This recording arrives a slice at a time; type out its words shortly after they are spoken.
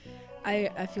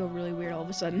I feel really weird all of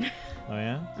a sudden. Oh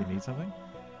yeah? Do you need something?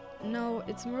 No,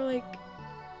 it's more like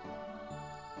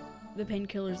the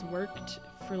painkillers worked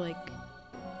for like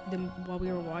them while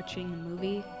we were watching the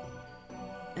movie,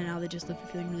 and now they just left me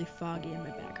feeling really foggy and my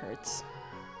back hurts.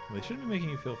 Well, they shouldn't be making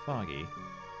you feel foggy.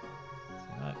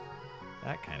 It's not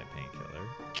that kind of painkiller.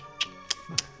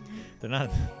 They're not.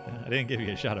 I didn't give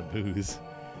you a shot of booze.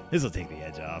 This will take the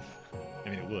edge off. I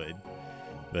mean, it would,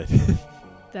 but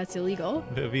That's illegal.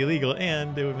 it would be illegal,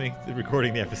 and it would make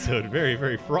recording the episode very,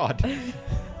 very fraught.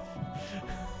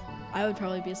 I would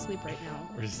probably be asleep right now.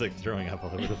 We're just like throwing up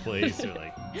all over the place, or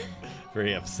like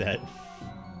very upset,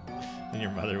 and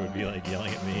your mother would be like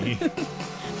yelling at me.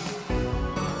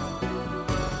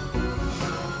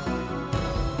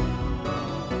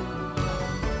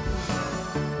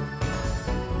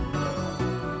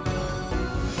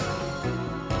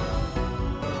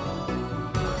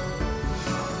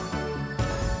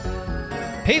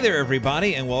 Hey there,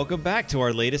 everybody, and welcome back to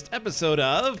our latest episode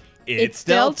of It's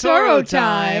Del Toro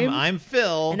Time. I'm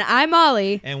Phil, And I'm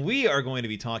Ollie. and we are going to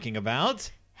be talking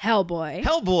about Hellboy.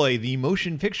 Hellboy, the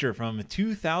motion picture from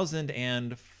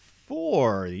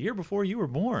 2004, the year before you were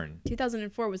born.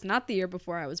 2004 was not the year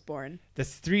before I was born.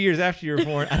 That's 3 years after you were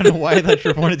born. I don't know why I thought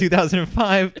you were born in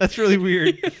 2005. That's really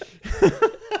weird.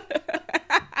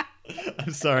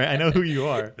 I'm sorry. I know who you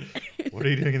are. What are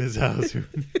you doing in this house?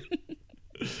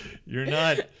 You're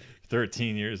not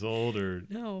 13 years old, or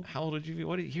No. how old would you be?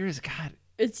 What year is God?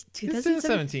 It's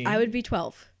 2017. 2017. I would be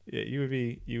 12. Yeah, you would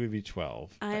be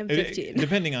 12. I am 15.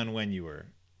 Depending on when you were.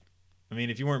 I mean,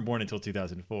 if you weren't born until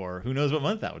 2004, who knows what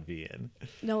month that would be in?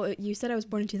 No, you said I was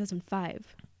born in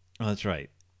 2005. Oh, that's right.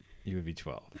 You would be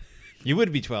 12. You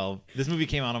would be 12. This movie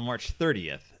came out on March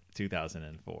 30th,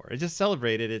 2004. It just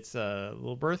celebrated its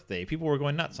little birthday. People were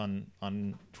going nuts on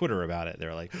Twitter about it. They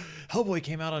were like, Hellboy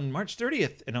came out on March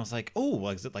 30th. And I was like, oh,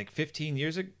 was it like 15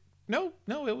 years ago? No,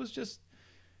 it was just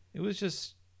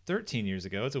 13 years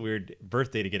ago. It's a weird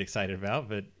birthday to get excited about,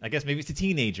 but I guess maybe it's a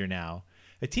teenager now.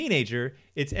 A teenager,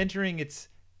 it's entering its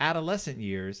adolescent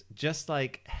years, just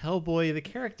like Hellboy, the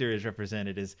character, is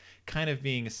represented as kind of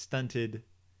being a stunted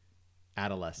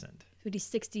adolescent. He'd be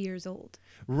 60 years old.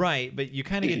 Right, but you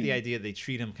kind of get the idea they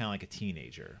treat him kind of like a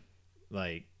teenager.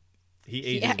 Like, he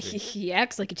ages. Yeah, he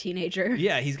acts like a teenager.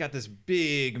 Yeah, he's got this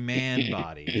big man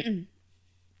body.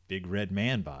 Big red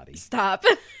man body. Stop.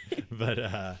 But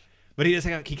he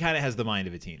kind of has the mind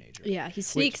of a teenager. Yeah, he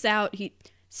sneaks out. He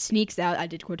sneaks out. I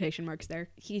did quotation marks there.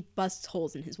 He busts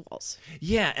holes in his walls.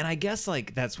 Yeah, and I guess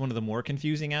like that's one of the more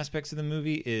confusing aspects of the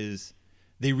movie is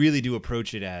they really do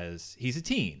approach it as he's a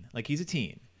teen. Like, he's a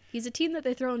teen. He's a teen that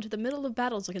they throw into the middle of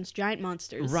battles against giant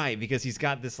monsters. Right, because he's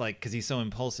got this, like, because he's so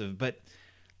impulsive. But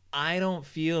I don't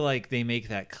feel like they make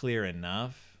that clear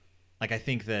enough. Like, I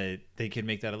think that they could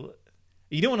make that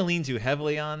you don't want to lean too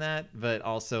heavily on that, but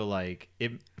also, like,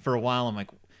 for a while, I'm like,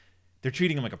 they're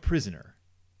treating him like a prisoner.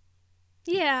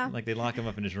 Yeah. Like, they lock him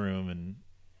up in his room,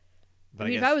 but I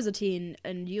mean, guess, if I was a teen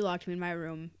and you locked me in my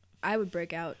room, I would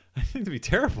break out. I think that'd be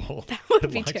terrible. That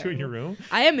would be locked you in your room.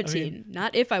 I am a I teen, mean-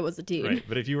 not if I was a teen. Right,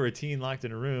 but if you were a teen locked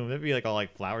in a room, that'd be like all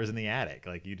like flowers in the attic.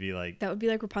 Like, you'd be like That would be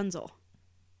like Rapunzel.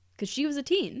 Because she was a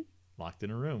teen locked in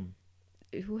a room.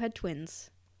 who had twins.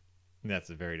 That's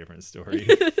a very different story.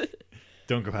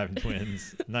 Don't go having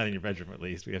twins. Not in your bedroom, at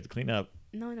least. We have to clean up.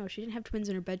 No, she didn't have twins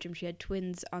in her bedroom. She had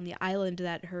twins on the island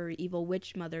that her evil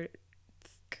witch mother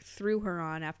threw her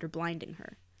on after blinding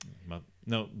her.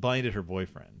 No, blinded her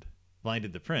boyfriend.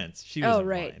 Blinded the prince. She was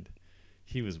right. blind.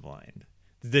 He was blind.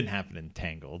 This didn't happen in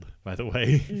Tangled, by the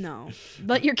way. No.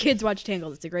 Let your kids watch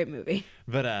Tangled. It's a great movie.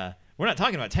 But we're not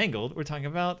talking about Tangled. We're talking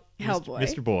about Hellboy.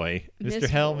 Mr. Boy. Mr. Mr.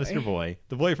 Hell, Boy. Mr. Boy.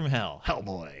 The boy from hell.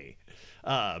 Hellboy.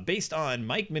 Based on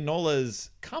Mike Mignola's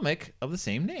comic of the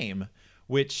same name,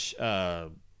 which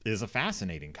is a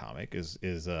fascinating comic,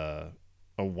 is a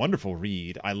wonderful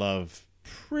read. I love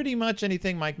pretty much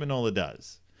anything Mike Mignola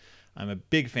does. I'm a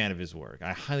big fan of his work.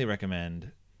 I highly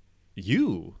recommend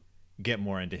you get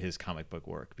more into his comic book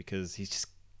work because he's just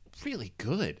really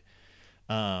good.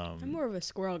 I'm more of a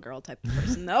squirrel girl type of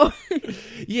person, though.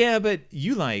 Yeah, but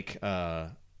you like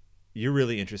you're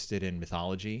really interested in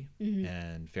mythology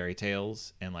and fairy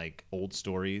tales and like old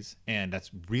stories, and that's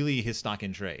really his stock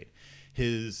in trade.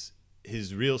 His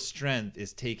real strength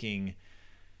is taking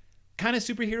kind of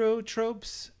superhero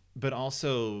tropes, but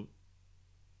also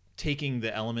taking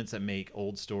the elements that make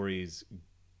old stories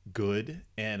good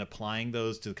and applying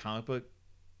those to the comic book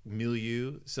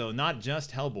milieu. So not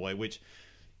just Hellboy, which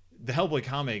the Hellboy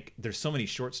comic, there's so many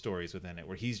short stories within it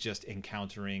where he's just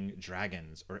encountering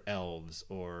dragons or elves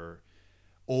or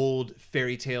old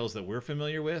fairy tales that we're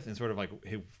familiar with and sort of like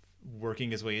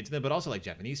working his way into them, but also like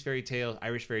Japanese fairy tales,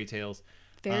 Irish fairy tales.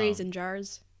 Fairies in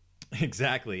jars.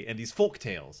 Exactly. And these folk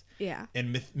tales Yeah.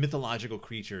 and mythological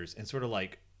creatures, and sort of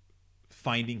like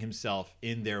finding himself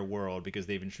in their world because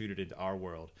they've intruded into our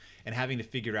world, and having to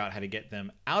figure out how to get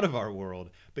them out of our world,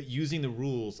 but using the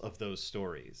rules of those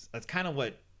stories. That's kind of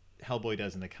what Hellboy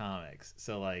does in the comics.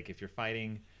 So like if you're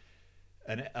fighting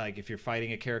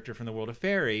a character from the world of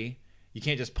fairy, you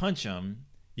can't just punch them.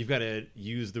 You've got to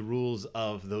use the rules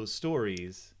of those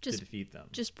stories to defeat them.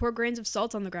 Just pour grains of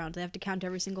salt on the ground. They have to count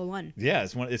every single one. Yeah,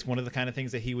 it's one of the kind of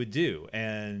things that he would do.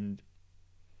 And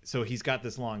so he's got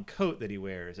this long coat that he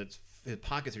wears. His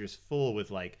pockets are just full with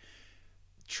like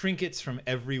trinkets from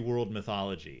every world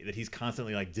mythology that he's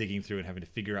constantly like digging through and having to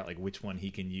figure out like which one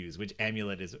he can use, which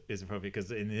amulet is appropriate, because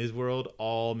in his world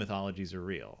all mythologies are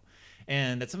real.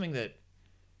 And that's something that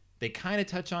they kind of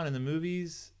touch on in the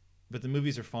movies, but the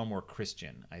movies are far more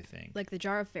Christian, I think. Like the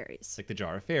Jar of Fairies. Like the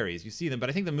Jar of Fairies. You see them, but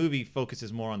I think the movie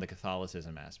focuses more on the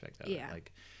Catholicism aspect of it.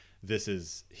 Like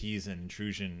he's an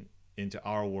intrusion into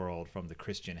our world from the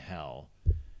Christian hell.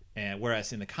 And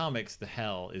whereas in the comics, the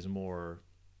hell is more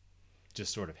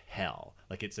just sort of hell.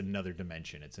 Like it's another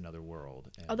dimension. It's another world.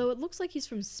 And although it looks like he's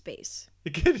from space.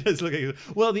 It does look like,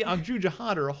 well, the Amdru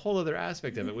Jihad are a whole other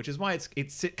aspect of it, which is why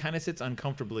it kind of sits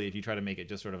uncomfortably if you try to make it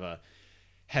just sort of a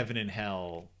heaven and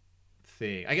hell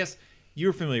thing. I guess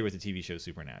you're familiar with the TV show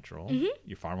Supernatural. Mm-hmm.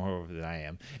 You're far more over than I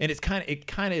am. And it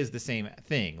kind of is the same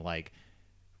thing. Like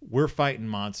we're fighting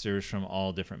monsters from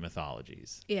all different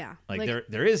mythologies. Yeah. Like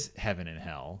there is heaven and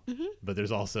hell, mm-hmm. but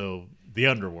there's also the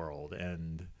underworld.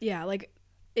 And yeah, like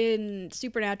in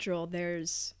Supernatural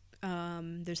there's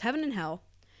heaven and hell,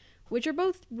 which are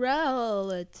both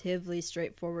relatively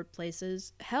straightforward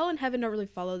places. Hell and heaven don't really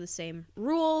follow the same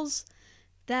rules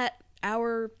that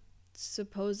our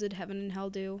supposed heaven and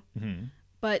hell do. Mm-hmm.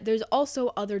 But there's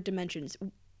also other dimensions.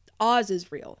 Oz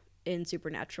is real in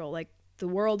Supernatural, like the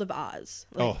world of Oz.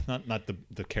 Like, not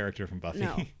the character from Buffy.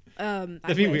 No.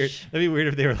 That'd be weird. That'd be weird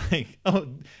if they were like,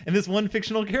 and this one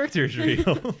fictional character is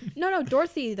real. No,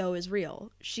 Dorothy though is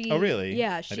real. Oh really?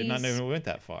 Yeah, I did not know it went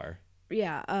that far.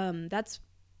 Yeah,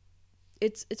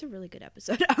 it's a really good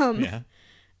episode.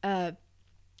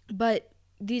 But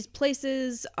these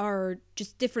places are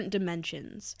just different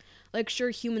dimensions. Like,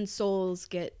 sure, human souls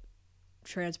get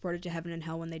transported to heaven and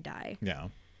hell when they die. Yeah.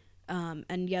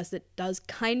 And yes, it does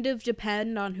kind of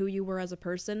depend on who you were as a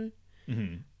person.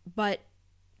 Mm-hmm. But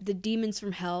the demons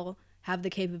from hell have the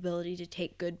capability to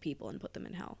take good people and put them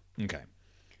in hell. Okay.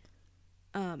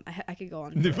 I could go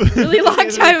on for a really long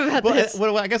time about this.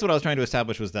 Well, I guess what I was trying to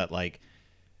establish was that, like,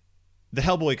 the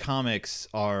Hellboy comics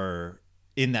are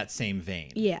in that same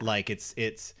vein. Yeah. Like,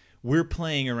 we're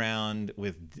playing around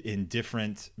in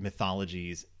different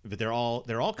mythologies, but they're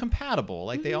all compatible.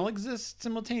 Like, mm-hmm. they all exist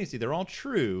simultaneously. They're all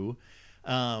true.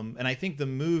 And I think the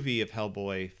movie of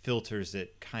Hellboy filters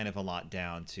it kind of a lot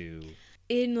down to...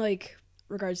 In, like,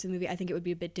 regards to the movie, I think it would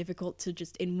be a bit difficult to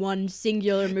just in one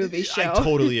singular movie show. I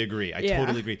totally agree. I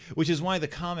totally agree. Which is why the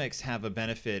comics have a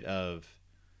benefit of...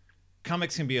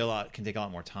 Comics can take a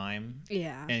lot more time.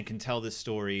 Yeah. And can tell this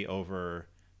story over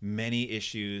many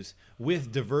issues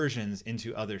with diversions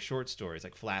into other short stories,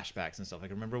 like flashbacks and stuff.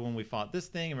 Like, remember when we fought this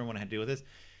thing? Remember when I had to deal with this?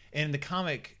 And in the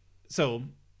comic... So...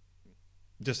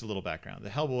 Just a little background. The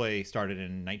Hellboy started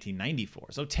in 1994.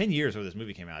 So 10 years before this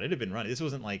movie came out. It had been running. This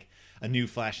wasn't like a new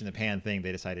flash in the pan thing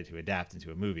they decided to adapt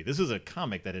into a movie. This was a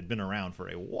comic that had been around for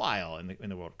a while in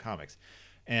the world of comics.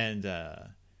 And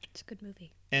it's a good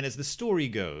movie. And as the story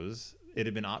goes, it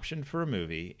had been optioned for a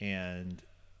movie, and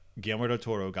Guillermo del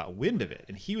Toro got wind of it.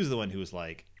 And he was the one who was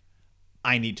like,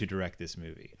 I need to direct this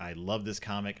movie. I love this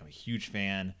comic. I'm a huge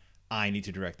fan. I need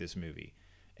to direct this movie.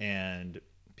 And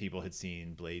people had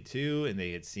seen Blade 2 and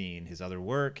they had seen his other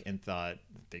work and thought,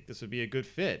 I think this would be a good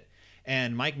fit.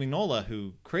 And Mike Mignola,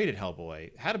 who created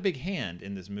Hellboy, had a big hand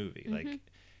in this movie. Mm-hmm. Like,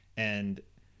 and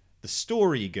the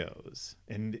story goes,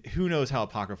 and who knows how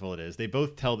apocryphal it is. They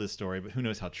both tell this story, but who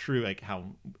knows how true, like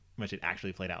how much it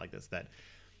actually played out like this, that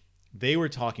they were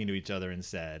talking to each other and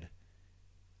said,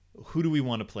 who do we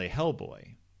want to play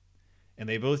Hellboy? And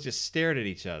they both just stared at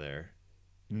each other.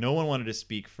 No one wanted to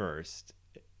speak first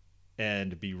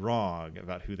and be wrong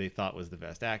about who they thought was the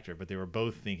best actor, but they were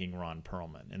both thinking Ron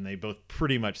Perlman, and they both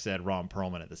pretty much said Ron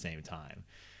Perlman at the same time.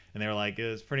 And they were like, it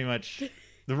was pretty much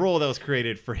the role that was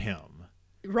created for him.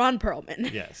 Ron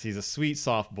Perlman. Yes, he's a sweet,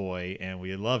 soft boy, and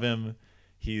we love him.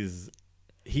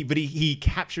 But he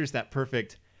captures that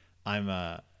perfect,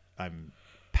 I'm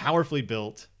powerfully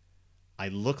built, I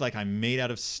look like I'm made out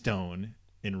of stone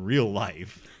in real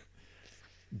life,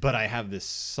 but I have this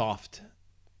soft,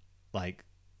 like,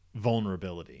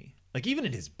 vulnerability. like even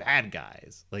in his bad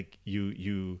guys, like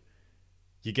you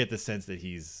get the sense that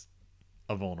he's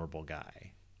a vulnerable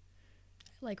guy.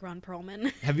 I like Ron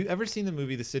Perlman. Have you ever seen the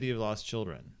movie The City of Lost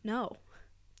Children? No.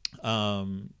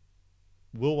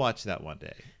 We'll watch that one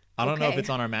day. I don't know if Okay. it's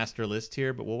on our master list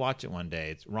here, but we'll watch it one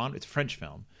day. It's a French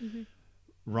film. Mm-hmm.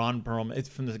 Ron Perlman. It's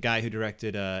from the guy who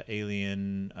directed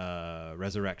Alien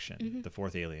Resurrection, the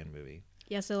fourth Alien movie,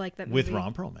 Yes, I like that movie. with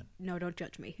Ron Perlman. No, don't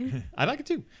judge me. I like it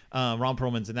too. Ron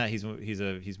Perlman's in that. He's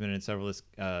been in several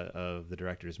of the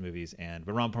director's movies,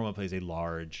 but Ron Perlman plays a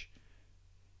large,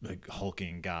 like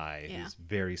hulking guy Yeah. who's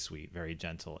very sweet, very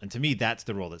gentle, and to me, that's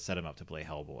the role that set him up to play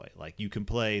Hellboy. Like you can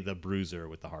play the bruiser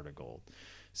with the heart of gold.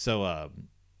 So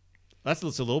that's a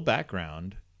little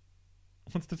background.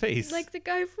 What's the face? Like the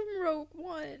guy from Rogue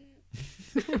One.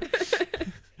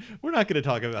 We're not going to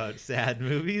talk about sad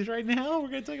movies right now. We're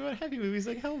going to talk about happy movies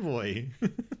like Hellboy.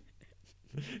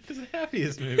 It's the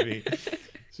happiest movie.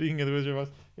 Speaking of the Wizard of Oz,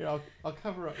 here I'll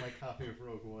cover up my copy of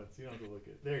Rogue One so you don't have to look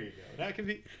at. There you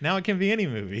go. Now it can be any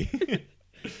movie.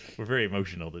 We're very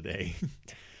emotional today.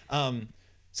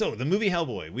 So the movie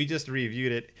Hellboy, we just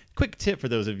reviewed it. Quick tip for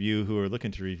those of you who are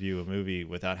looking to review a movie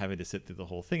without having to sit through the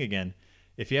whole thing again.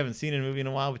 If you haven't seen a movie in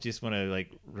a while, but you just want to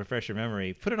like refresh your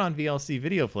memory, put it on VLC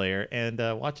video player and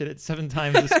watch it at 7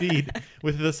 times the speed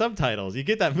with the subtitles. You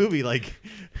get that movie like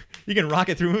you can rock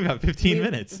it through a movie about 15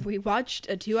 minutes. We watched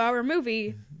a 2-hour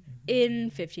movie in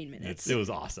 15 minutes. It was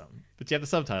awesome. But you have the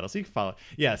subtitles, so you can follow.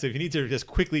 Yeah, so if you need to just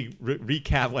quickly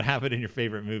recap what happened in your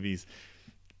favorite movies,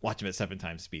 watch them at 7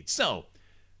 times speed. So,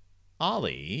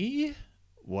 Ollie,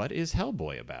 what is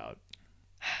Hellboy about?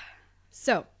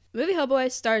 So, movie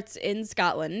Hellboy starts in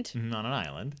Scotland, On an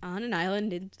island. on an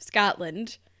island in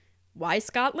Scotland. Why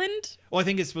Scotland? Well, I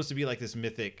think it's supposed to be like this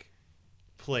mythic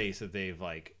place that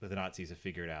that the Nazis have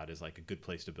figured out is like a good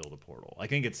place to build a portal. I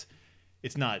think it's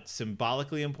not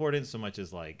symbolically important so much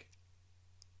as like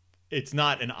it's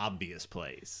not an obvious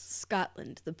place.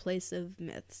 Scotland, the place of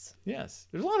myths. Yes,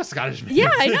 there's a lot of Scottish myths.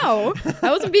 Yeah, I know.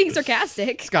 I wasn't being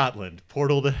sarcastic. Scotland,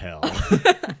 portal to hell.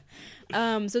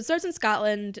 So it starts in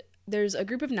Scotland. There's a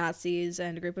group of Nazis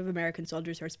and a group of American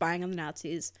soldiers who are spying on the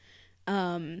Nazis.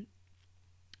 And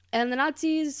the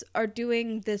Nazis are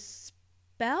doing this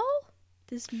spell?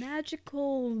 This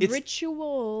magical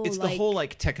ritual. It's the whole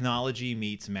like technology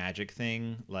meets magic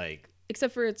thing. Like,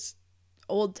 except for it's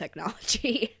old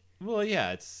technology. well,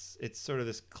 yeah, it's sort of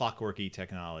this clockworky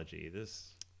technology.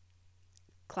 This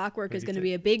Clockwork is Crazy going to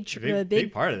tech. be a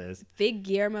big part of this. big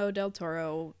Guillermo del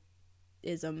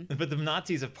Toro-ism. But the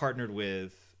Nazis have partnered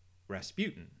with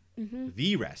Rasputin,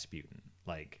 the Rasputin,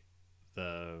 like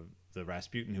the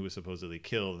Rasputin who was supposedly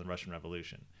killed in the Russian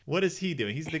Revolution. What is he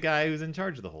doing? He's the guy who's in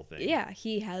charge of the whole thing. Yeah,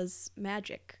 he has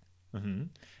magic. And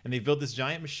they built this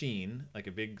giant machine, like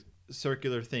a big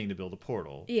circular thing to build a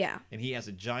portal. Yeah. And he has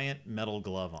a giant metal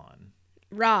glove on.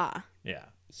 Ra. Yeah.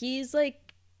 He's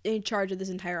like in charge of this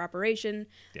entire operation.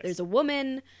 Yes. There's a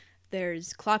woman,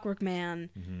 there's Clockwork Man,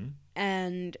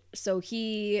 and so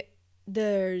he's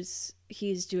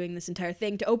doing this entire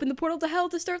thing to open the portal to hell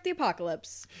to start the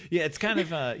apocalypse. Yeah, it's kind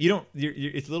of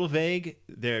it's a little vague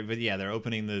there, but yeah, they're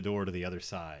opening the door to the other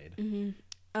side.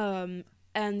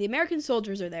 And the American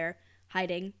soldiers are there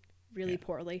hiding really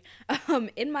poorly,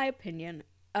 in my opinion.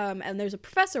 And there's a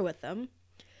professor with them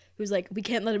who's like, we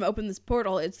can't let him open this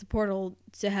portal. It's the portal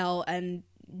to hell and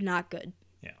not good.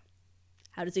 Yeah.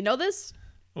 How does he know this?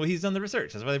 Well, he's done the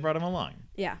research. That's why they brought him along.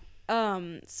 Yeah.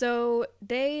 So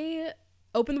they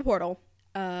open the portal.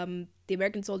 The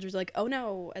American soldiers are like, oh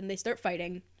no, and they start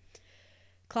fighting.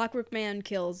 Clockwork Man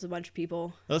kills a bunch of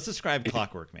people. Let's describe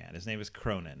Clockwork Man. His name is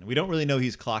Cronin. We don't really know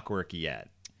he's clockwork yet,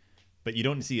 but you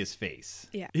don't see his face.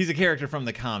 Yeah. He's a character from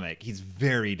the comic. He's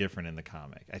very different in the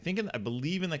comic. I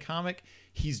believe in the comic,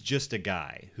 he's just a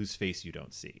guy whose face you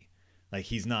don't see. Like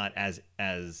he's not as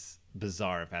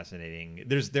bizarre and fascinating.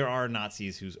 There are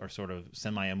Nazis who are sort of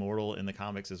semi-immortal in the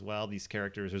comics as well. These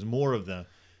characters, there's more of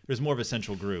a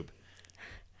central group.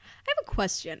 I have a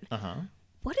question. Uh-huh.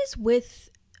 What is with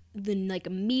the like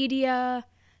media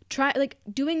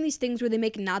doing these things where they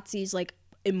make Nazis like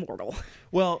immortal?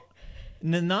 Well,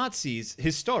 the Nazis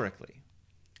historically,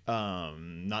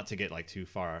 not to get like too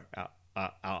far out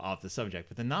off the subject,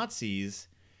 but the Nazis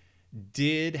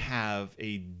did have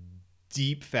a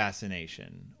deep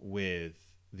fascination with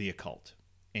the occult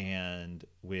and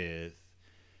with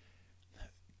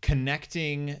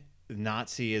connecting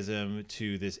Nazism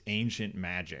to this ancient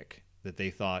magic that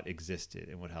they thought existed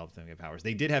and would help them get powers.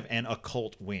 They did have an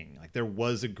occult wing. Like there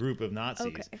was a group of Nazis.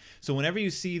 Okay. So whenever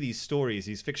you see these stories,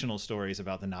 these fictional stories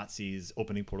about the Nazis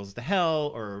opening portals to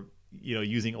hell or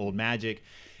using old magic.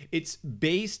 It's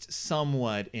based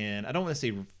somewhat in, I don't want to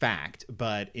say fact,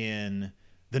 but in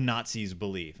the Nazis'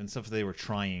 belief and stuff they were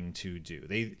trying to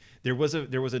do. There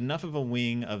was enough of a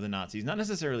wing of the Nazis, not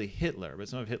necessarily Hitler, but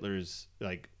some of Hitler's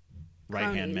like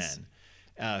right-hand men,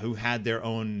 who had their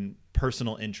own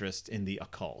personal interest in the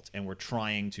occult and were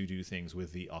trying to do things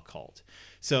with the occult.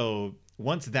 So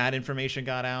once that information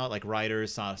got out, like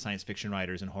writers, science fiction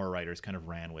writers and horror writers kind of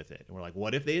ran with it. And we're like,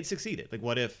 what if they had succeeded? Like,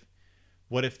 what if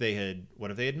they had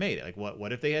made it? Like,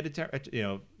 what if they had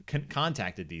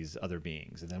contacted these other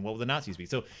beings, and then what would the Nazis be?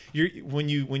 So when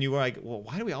you were like, well,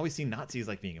 why do we always see Nazis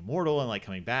like being immortal and like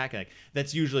coming back? Like,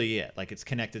 that's usually it. Like, it's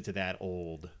connected to that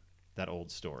old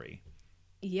story.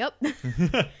 Yep.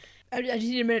 I just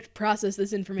need a minute to process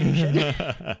this information.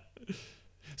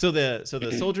 So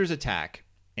the soldiers attack,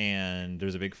 and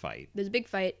there's a big fight. There's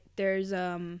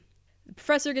the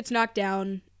professor gets knocked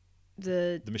down.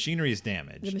 The machinery is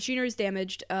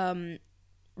damaged.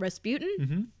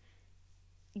 Rasputin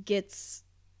gets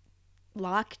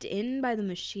locked in by the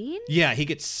machine. Yeah, he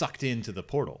gets sucked into the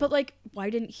portal. But like, why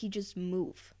didn't he just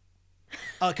move?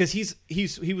 Because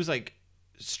he was like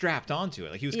strapped onto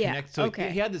it. Like, he was connected. So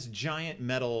he had this giant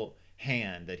metal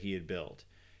hand that he had built,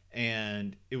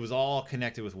 and it was all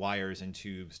connected with wires and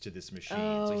tubes to this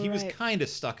machine. So he was kind of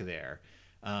stuck there.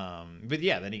 But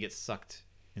yeah, then he gets sucked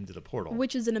into the portal,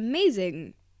 which is an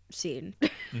amazing scene.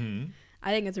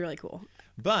 I think it's really cool.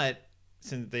 But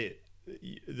since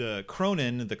the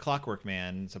Cronin, the Clockwork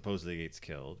Man, supposedly gets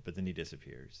killed, but then he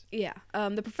disappears. Yeah.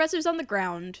 The professor's on the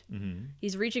ground.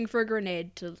 He's reaching for a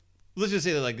grenade to. Let's just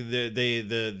say that like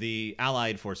the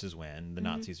Allied forces win, the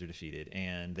Nazis are defeated,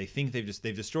 and they think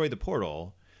they've destroyed the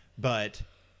portal, but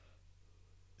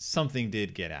something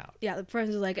did get out. Yeah, the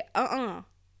professor's like,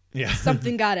 yeah,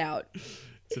 something got out.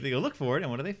 So they go look for it,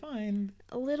 and what do they find?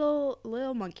 A little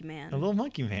monkey man. A little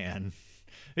monkey man.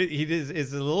 He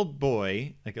is a little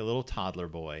boy, like a little toddler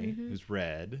boy, who's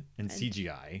red and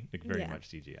CGI, like very much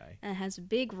CGI, and has a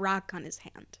big rock on his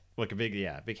hand, like a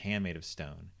big hand made of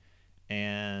stone.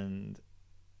 And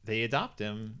they adopt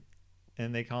him,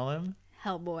 and they call him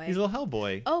Hellboy. He's a little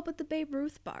Hellboy. Oh, but the Babe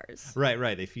Ruth bars.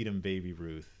 Right. They feed him Baby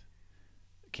Ruth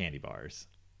candy bars,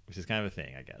 which is kind of a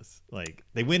thing, I guess. Like,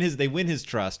 they win his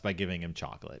trust by giving him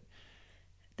chocolate.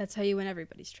 That's how you win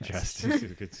everybody's trust.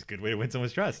 It's a good way to win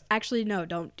someone's trust. Actually, no,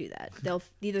 don't do that. They'll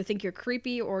either think you're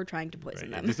creepy or trying to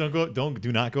poison them. Just do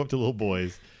not go up to little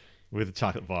boys with a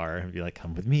chocolate bar and be like,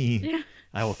 "Come with me. Yeah.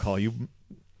 I will call you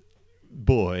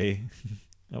boy.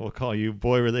 I will call you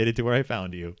boy related to where I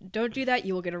found you. Don't do that.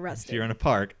 You will get arrested. If you're in a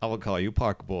park, I will call you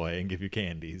Park Boy and give you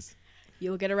candies. You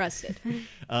will get arrested.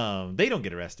 They don't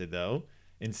get arrested, though.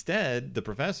 Instead, the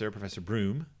Professor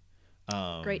Broom,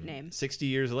 great name, 60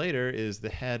 years later, is the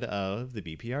head of the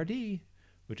BPRD,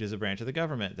 which is a branch of the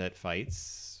government that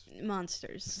fights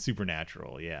monsters.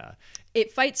 Supernatural, yeah.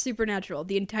 It fights Supernatural.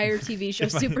 The entire TV show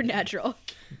Supernatural.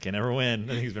 Can never win.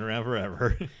 I think it's been around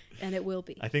forever. And it will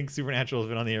be. I think Supernatural has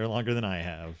been on the air longer than I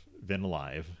have been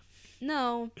alive.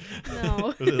 No.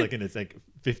 Was it like in its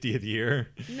 50th year?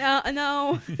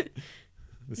 No.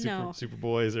 The Super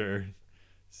Boys are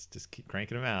just keep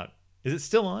cranking them out. Is it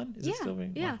still on? Is it still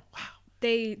being? Yeah. Wow.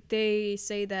 They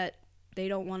say that they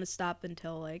don't want to stop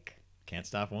until can't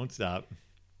stop, won't stop.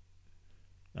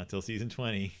 Not till season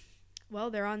 20. Well,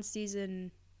 they're on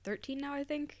season 13 now, I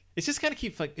think. It's just kind of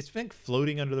keeps it's been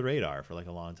floating under the radar for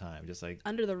a long time, just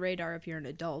under the radar if you're an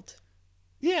adult.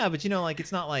 Yeah, but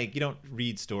it's not like you don't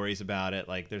read stories about it.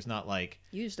 Like, there's not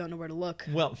you just don't know where to look.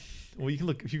 Well, you can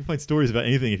look. You can find stories about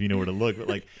anything if you know where to look. But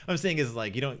what I'm saying is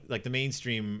you don't the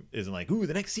mainstream isn't ooh,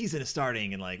 the next season is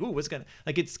starting and ooh, what's gonna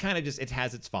it's kind of just it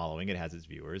has its following, it has its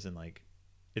viewers, and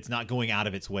it's not going out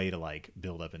of its way to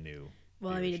build up a new.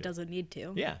 Well, I mean, it doesn't need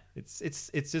to. Yeah, it's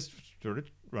just sort of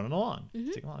running along.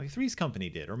 It's taking along like Three's Company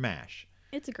did, or MASH.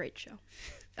 It's a great show.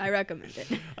 I recommend it.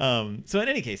 So in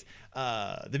any case,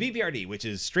 the BPRD, which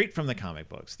is straight from the comic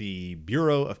books, the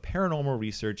Bureau of Paranormal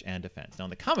Research and Defense. Now,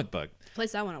 in the comic book,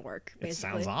 place I want to work. Basically. It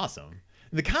sounds awesome.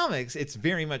 In the comics, it's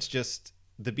very much just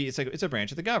it's a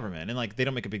branch of the government, and they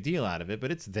don't make a big deal out of it,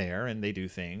 but it's there, and they do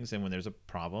things. And when there's a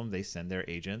problem, they send their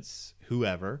agents,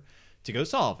 whoever, to go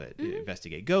solve it.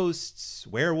 Investigate ghosts,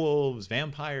 werewolves,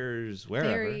 vampires, wherever.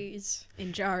 Fairies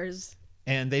in jars.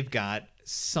 And they've got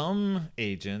some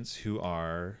agents who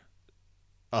are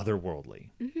otherworldly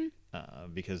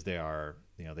because they are,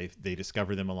 they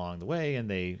discover them along the way and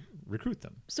they recruit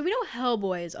them. So we know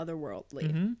Hellboy is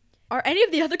otherworldly. Are any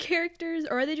of the other characters,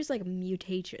 or are they just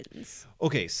mutations?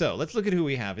 Okay, so let's look at who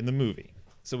we have in the movie.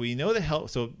 So we know that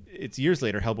so it's years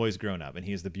later, Hellboy's grown up, and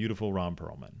he is the beautiful Ron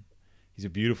Perlman. He's a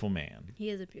beautiful man. He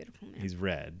is a beautiful man. He's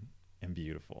red and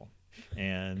beautiful.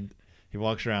 and he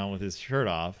walks around with his shirt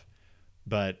off,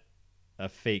 but a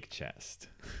fake chest.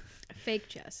 A fake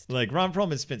chest. Like Ron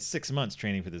Perlman spent 6 months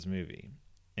training for this movie,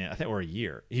 and I think, or a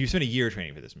year. He spent a year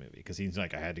training for this movie because he's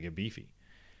like, I had to get beefy,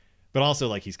 but also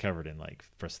like he's covered in like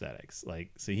prosthetics.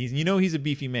 Like, so he's a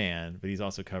beefy man, but he's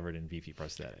also covered in beefy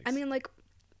prosthetics. I mean, like,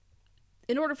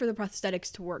 in order for the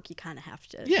prosthetics to work, you kind of have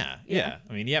to. Yeah.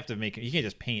 I mean, you have to make it. You can't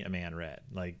just paint a man red.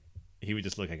 Like, he would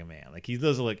just look like a man. Like, he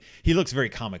looks very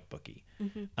comic booky.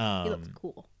 Mm-hmm. He looks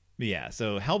cool. Yeah.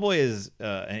 So Hellboy is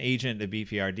an agent of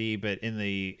BPRD, but in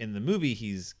the movie,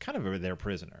 he's kind of their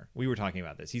prisoner. We were talking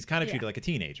about this. He's kind of treated like a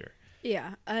teenager.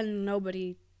 Yeah, and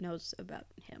nobody knows about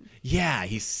him. Yeah,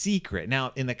 he's secret.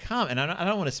 Now, in the comic, and I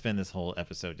don't want to spend this whole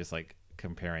episode just like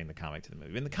comparing the comic to the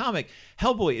movie. In the comic,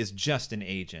 Hellboy is just an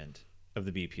agent of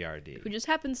the BPRD. Who just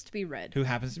happens to be red. He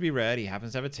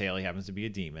happens to have a tail. He happens to be a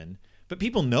demon. But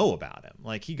people know about him.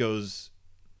 Like, he goes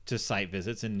to site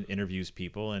visits and interviews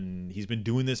people, and he's been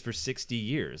doing this for 60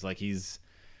 years. Like, he's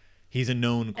a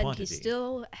known quantity. And he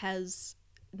still has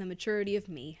the maturity of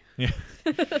me. Yeah.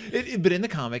 But in the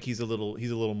comic, he's a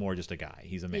little more just a guy.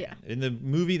 He's a man. Yeah. In the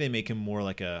movie, they make him more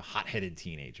like a hot-headed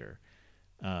teenager.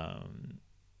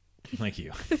 Like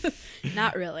you.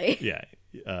 Not really. Yeah.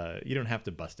 You don't have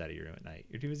to bust out of your room at night.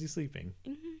 You're too busy sleeping.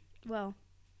 Mm-hmm. Well.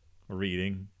 Or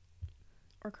reading.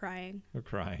 Or crying. Or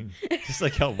crying. Just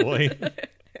like Hellboy.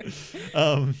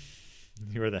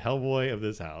 You are the Hellboy of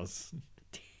this house.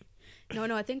 No,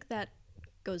 I think that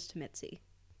goes to Mitzi.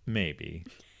 Maybe.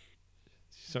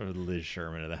 Sort of Liz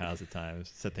Sherman of the house at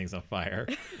times. Set things on fire.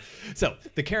 So,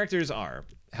 the characters are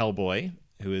Hellboy,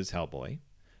 who is Hellboy.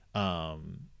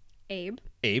 Abe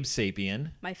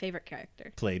Sapien. My favorite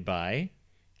character. Played by...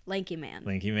 Lanky Man.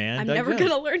 I'm Doug never going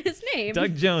to learn his name.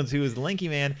 Doug Jones, who is Lanky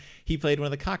Man. He played one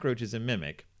of the cockroaches in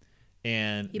Mimic.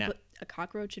 And he put a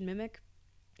cockroach in Mimic?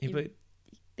 They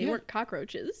yeah. weren't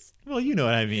cockroaches. Well, you know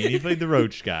what I mean. He played the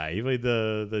roach guy. He played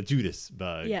the Judas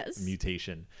bug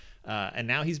mutation. And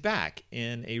now he's back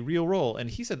in a real role.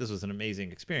 And he said this was an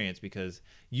amazing experience because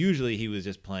usually he was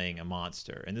just playing a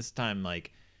monster. And this time,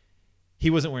 like,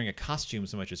 he wasn't wearing a costume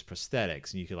so much as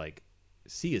prosthetics. And you could, like,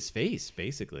 see his face,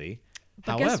 basically.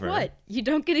 But However, guess what? You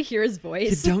don't get to hear his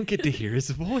voice. You don't get to hear his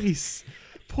voice.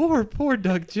 Poor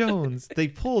Doug Jones. They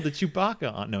pulled a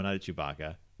Chewbacca on... No, not a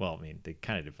Chewbacca. Well, I mean, they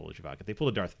kind of did pull a Chewbacca. They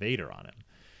pulled a Darth Vader on him.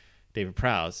 David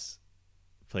Prowse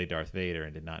played Darth Vader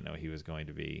and did not know he was going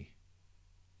to be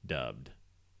dubbed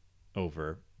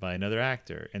over by another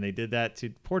actor. And they did that to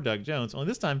poor Doug Jones. Only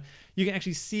this time, you can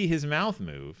actually see his mouth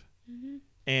move. Mm-hmm.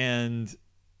 And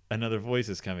another voice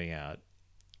is coming out.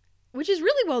 Which is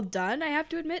really well done, I have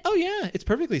to admit. Oh, yeah. It's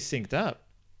perfectly synced up.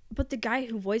 But the guy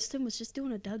who voiced him was just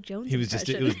doing a Doug Jones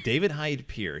impression. It was David Hyde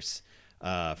Pierce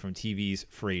from TV's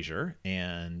Frasier,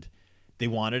 and they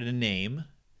wanted a name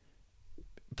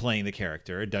playing the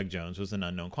character. Doug Jones was an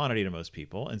unknown quantity to most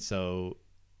people, and so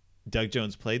Doug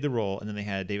Jones played the role, and then they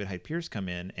had David Hyde Pierce come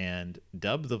in and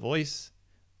dub the voice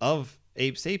of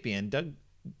Abe Sapien.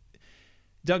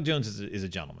 Doug Jones is a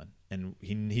gentleman, and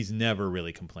he's never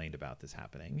really complained about this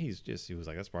happening. He was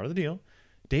like, that's part of the deal.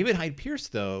 David Hyde Pierce,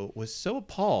 though, was so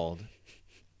appalled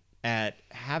at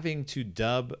having to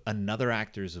dub another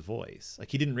actor's voice.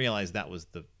 Like, he didn't realize that was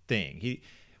the thing.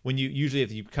 Usually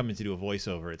if you come in to do a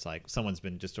voiceover, it's like someone's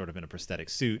been just sort of in a prosthetic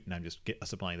suit and I'm just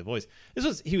supplying the voice.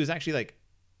 He was actually like,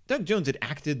 Doug Jones had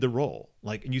acted the role.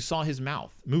 Like, and you saw his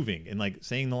mouth moving and like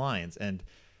saying the lines. And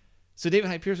so David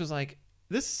Hyde Pierce was like,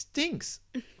 this stinks.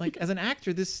 Like, as an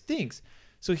actor, this stinks.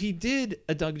 So he did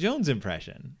a Doug Jones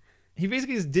impression. He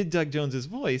basically just did Doug Jones's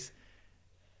voice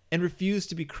and refused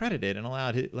to be credited and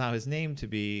allow his name to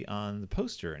be on the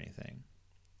poster or anything.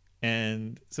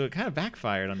 And so it kind of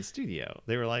backfired on the studio.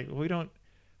 They were like, we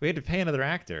had to pay another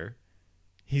actor.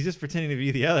 He's just pretending to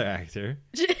be the other actor.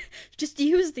 Just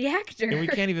use the actor. And we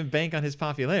can't even bank on his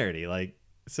popularity. Like,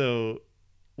 so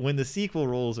when the sequel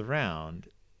rolls around,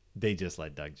 they just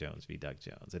let Doug Jones be Doug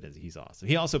Jones. He's awesome.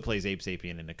 He also plays Abe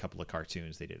Sapien in a couple of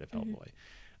cartoons they did of Hellboy.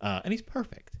 And he's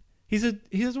perfect. He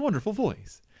has a wonderful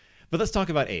voice. But let's talk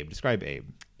about Abe. Describe Abe.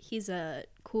 He's a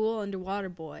cool underwater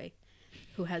boy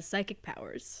who has psychic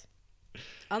powers.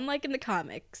 Unlike in the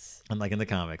comics.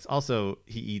 Also,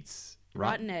 he eats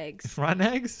rotten eggs. Rotten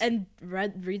eggs? And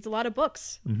reads a lot of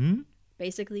books. Mm-hmm.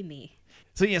 Basically me.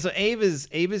 So Abe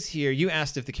is here. You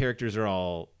asked if the characters are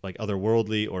all like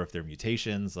otherworldly or if they're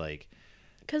mutations, like...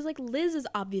 Because, like, Liz is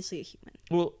obviously a human.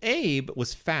 Well, Abe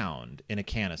was found in a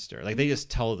canister. Like, they just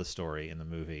tell the story in the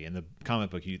movie. In the comic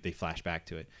book, they flash back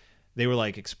to it. They were,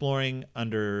 like, exploring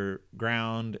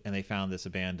underground, and they found this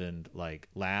abandoned, like,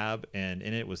 lab. And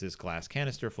in it was this glass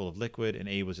canister full of liquid, and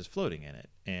Abe was just floating in it.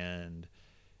 And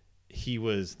he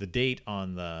was the date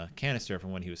on the canister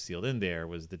from when he was sealed in there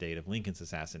was the date of Lincoln's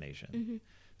assassination. Mm-hmm.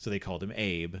 So they called him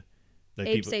Abe.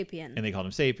 Abe Sapien. And they called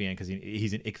him Sapien because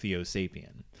he's an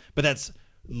ichthyosapien. But that's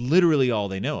literally all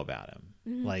they know about him.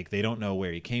 Mm-hmm. Like, they don't know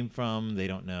where he came from. They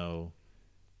don't know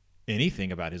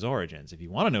anything about his origins. If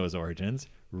you want to know his origins,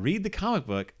 read the comic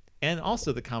book, and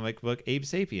also the comic book Abe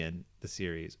Sapien, the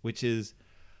series, which is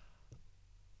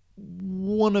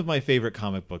one of my favorite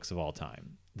comic books of all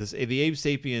time. The Abe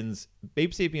Sapien's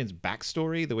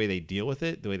backstory, the way they deal with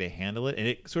it, the way they handle it, and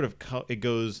it sort of it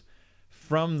goes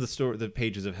from the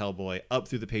pages of Hellboy up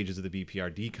through the pages of the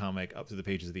BPRD comic, up through the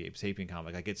pages of the Abe Sapien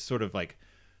comic. Like, it's sort of like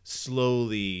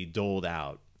slowly doled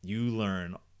out. You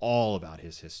learn all about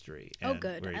his history. Oh,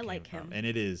 good. I like him. And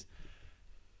it is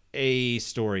a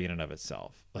story in and of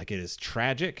itself. Like, it is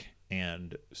tragic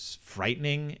and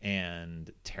frightening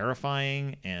and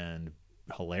terrifying and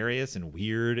hilarious and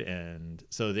weird. And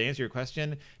so, to answer your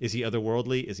question, is he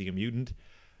otherworldly? Is he a mutant?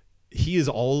 He is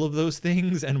all of those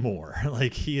things and more.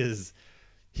 Like, he is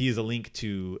a link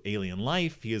to alien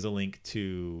life. He is a link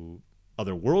to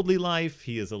otherworldly life.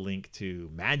 He is a link to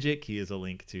magic. He is a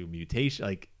link to mutation,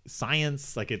 like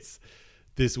science. Like, it's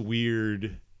this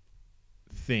weird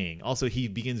thing. Also, he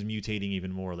begins mutating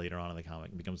even more later on in the comic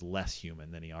and becomes less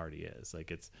human than he already is.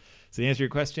 Like, it's, so to answer your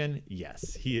question,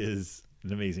 yes, he is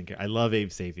an amazing character. I love Abe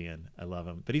Sapien. I love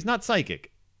him, but he's not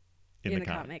psychic in the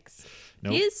comics.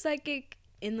 Nope. He is psychic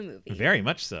in the movie. Very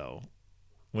much so.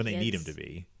 When they need him to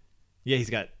be. Yeah, he's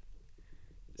got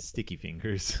sticky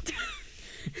fingers.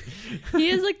 He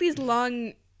has like these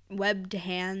long webbed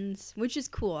hands, which is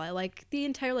cool. I like the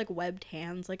entire like webbed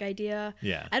hands like idea.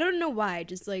 Yeah. I don't know why.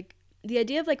 Just like the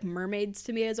idea of like mermaids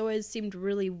to me has always seemed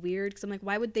really weird because I'm like,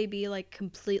 why would they be like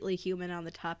completely human on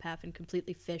the top half and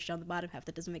completely fish on the bottom half?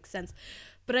 That doesn't make sense.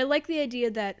 But I like the idea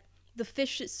that the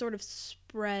fish is sort of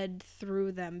spread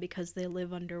through them because they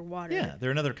live underwater. Yeah,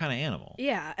 they're another kind of animal.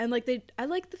 Yeah, and like I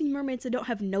like the mermaids that don't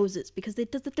have noses because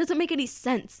it doesn't make any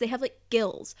sense. They have like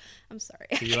gills. I'm sorry.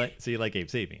 So you like Abe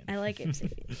Sapien? I like Abe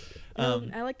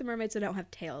Sapien. I like the mermaids that don't have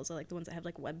tails. I like the ones that have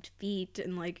like webbed feet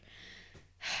and like.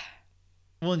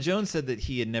 Well, and Jones said that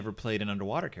he had never played an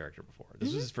underwater character before.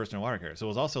 This was his first underwater character, so it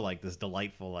was also like this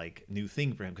delightful, like, new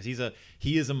thing for him because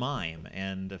he is a mime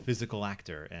and a physical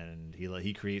actor, and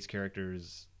he creates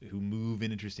characters who move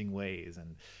in interesting ways.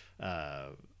 And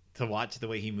to watch the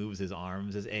way he moves his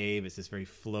arms as Abe, it's just very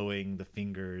flowing, the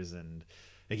fingers, and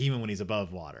like even when he's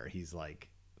above water, he's like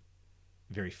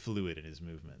very fluid in his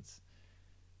movements.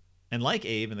 And like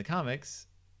Abe in the comics,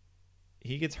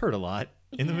 he gets hurt a lot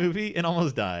in the movie and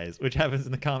almost dies, which happens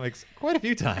in the comics quite a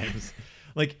few times.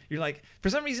 Like, you're like, for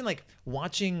some reason, like,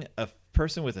 watching a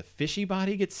person with a fishy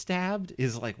body get stabbed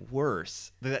is like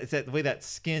worse. It's that the way that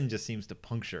skin just seems to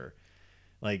puncture.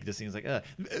 Like, just seems like,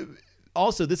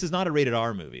 Also, this is not a rated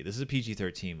R movie. This is a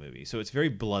PG-13 movie, so it's very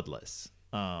bloodless.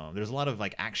 There's a lot of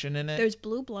like action in it. There's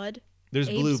blue blood. There's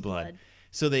blue blood.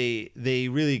 So they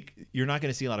really, you're not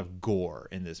going to see a lot of gore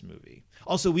in this movie.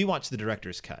 Also, we watched the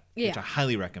director's cut, which I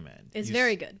highly recommend. It's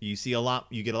very good. You see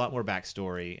you get a lot more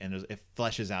backstory, and it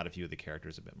fleshes out a few of the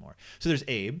characters a bit more. So there's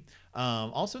Abe.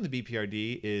 Also in the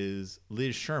BPRD is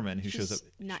Liz Sherman, who shows up.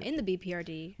 Not in the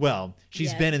BPRD. Well,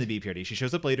 she's been in the BPRD. She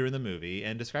shows up later in the movie.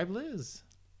 And describe Liz.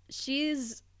 She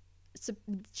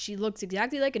looks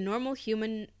exactly like a normal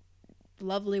human,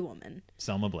 lovely woman.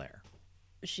 Selma Blair.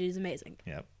 She's amazing.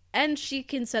 Yep. And she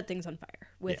can set things on fire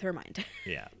with her mind.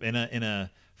 Yeah, in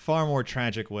a far more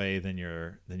tragic way than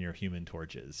your Human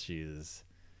Torches.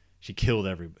 She killed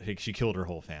her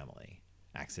whole family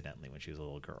accidentally when she was a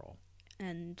little girl.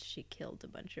 And she killed a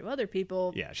bunch of other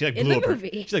people. Yeah, she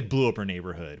blew up her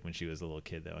neighborhood when she was a little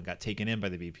kid though, and got taken in by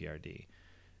the BPRD,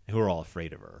 who were all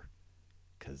afraid of her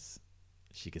because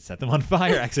she could set them on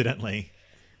fire accidentally.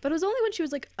 But it was only when she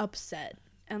was like upset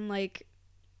and like.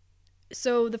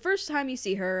 So the first time you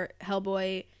see her,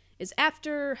 Hellboy, is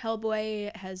after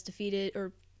Hellboy has defeated,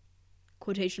 or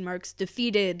quotation marks,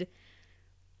 defeated,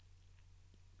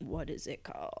 what is it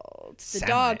called? The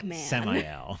Dog Man.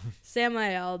 Samael.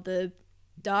 Samael, the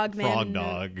Dog Man. Frog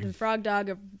Dog. The Frog Dog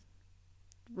of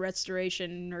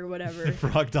Restoration or whatever. The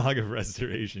Frog Dog of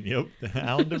Restoration. Yep. The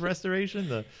Hound of Restoration.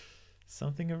 The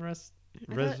something of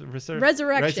Resurrection.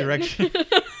 Resurrection.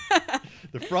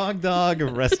 The Frog Dog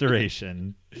of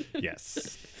Restoration.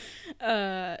 Yes.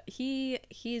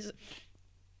 He's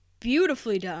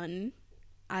beautifully done.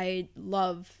 I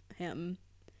love him.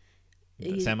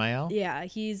 Samael? Yeah,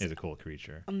 he's a cool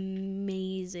creature.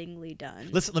 Amazingly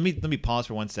done. Let me pause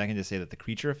for 1 second to say that the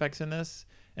creature effects in this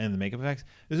and the makeup effects.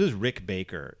 This is Rick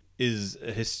Baker, is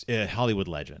a Hollywood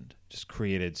legend. Just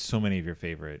created so many of your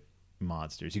favorite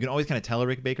monsters. You can always kind of tell a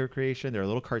Rick Baker creation. They're a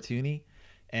little cartoony,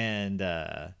 and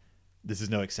this is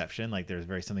no exception. Like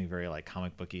there's something very like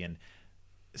comic booky, and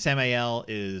Samael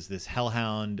is this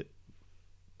hellhound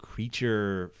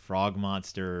creature, frog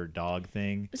monster, dog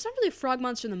thing. It's not really a frog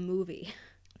monster in the movie.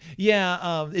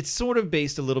 Yeah, it's sort of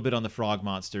based a little bit on the frog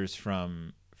monsters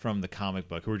from the comic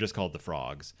book, who are just called the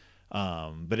Frogs.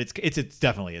 But it's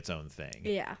definitely its own thing.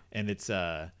 Yeah. And it's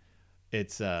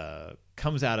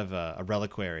comes out of a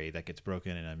reliquary that gets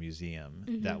broken in a museum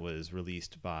that was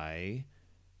released by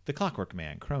the Clockwork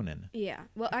Man, Cronin. Yeah.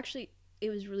 Well, actually, it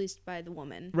was released by the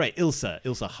woman. Right, Ilse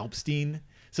Hauptstein.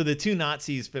 So the two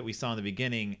Nazis that we saw in the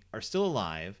beginning are still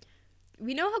alive.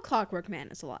 We know how Clockwork Man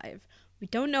is alive. We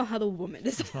don't know how the woman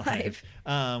is alive.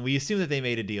 We assume that they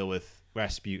made a deal with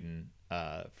Rasputin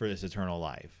for this eternal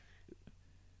life.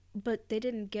 But they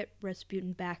didn't get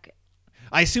Rasputin back.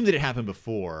 I assume that it happened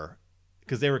before,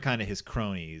 because they were kind of his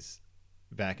cronies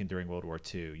back during World War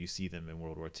II. You see them in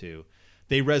World War II.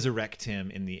 They resurrect him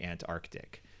in the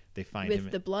Antarctic. They find him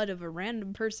with the blood of a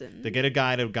random person. They get a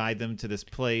guy to guide them to this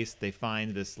place. They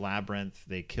find this labyrinth.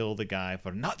 They kill the guy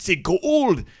for Nazi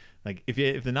gold. Like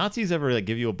if the Nazis ever like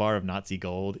give you a bar of Nazi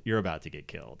gold, you're about to get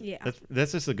killed. Yeah,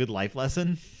 that's just a good life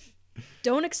lesson.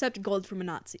 Don't accept gold from a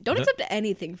Nazi. Don't accept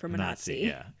anything from a Nazi.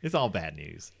 Yeah, it's all bad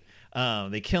news.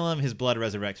 They kill him. His blood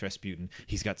resurrects Rasputin.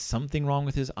 He's got something wrong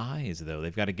with his eyes, though.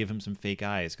 They've got to give him some fake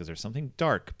eyes because there's something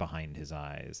dark behind his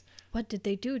eyes. What did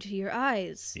they do to your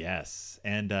eyes? Yes,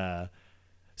 and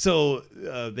so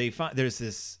they find there's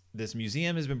this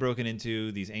museum has been broken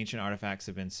into. These ancient artifacts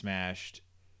have been smashed.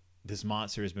 This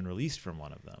monster has been released from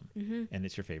one of them, and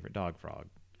it's your favorite dog frog.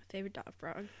 My favorite dog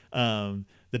frog.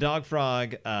 The dog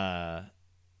frog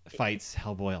fights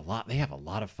Hellboy a lot. They have a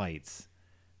lot of fights.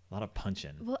 A lot of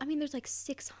punching. Well, I mean, there's like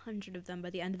 600 of them by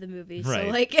the end of the movie. Right.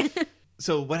 So, like...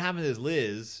 So what happened is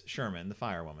Liz Sherman, the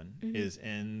firewoman, is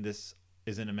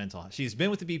in a mental... She's been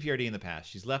with the BPRD in the past.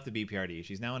 She's left the BPRD.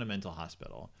 She's now in a mental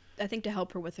hospital. I think to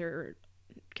help her with her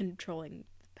controlling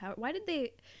power. Why did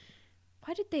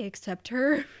they accept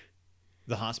her?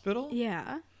 The hospital?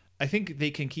 Yeah. I think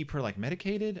they can keep her, like,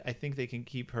 medicated. I think they can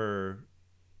keep her...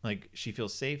 Like, she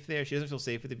feels safe there. She doesn't feel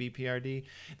safe with the BPRD.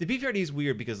 The BPRD is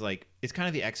weird because, like, it's kind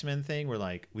of the X-Men thing where,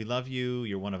 like, we love you.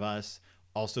 You're one of us.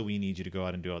 Also, we need you to go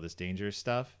out and do all this dangerous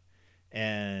stuff.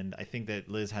 And I think that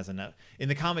Liz has enough. In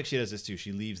the comics, she does this, too.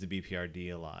 She leaves the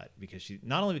BPRD a lot because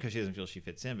not only because she doesn't feel she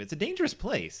fits in, but it's a dangerous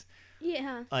place.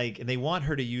 Yeah. Like, and they want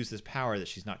her to use this power that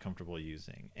she's not comfortable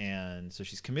using. And so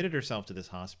she's committed herself to this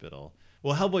hospital.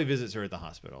 Well, Hellboy visits her at the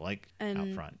hospital, like, out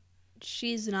front.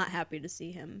 She's not happy to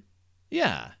see him.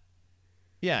 Yeah.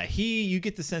 Yeah, you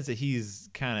get the sense that he's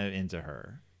kind of into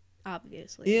her.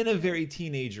 Obviously. In a very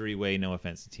teenagery way, no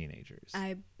offense to teenagers.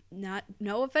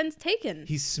 No offense taken.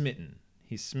 He's smitten.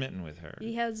 He's smitten with her.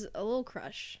 He has a little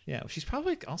crush. Yeah, she's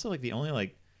probably also like the only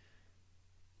like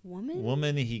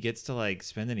woman he gets to like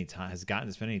has gotten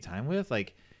to spend any time with.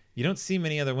 Like, you don't see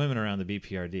many other women around the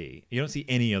BPRD. You don't see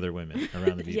any other women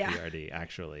around the BPRD,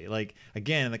 actually. Like,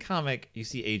 again, in the comic, you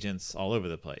see agents all over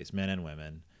the place, men and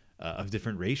women. Of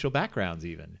different racial backgrounds,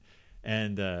 even,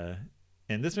 and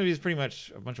this movie is pretty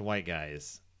much a bunch of white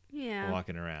guys,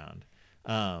 walking around.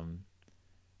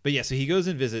 But yeah, so he goes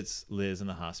and visits Liz in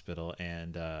the hospital,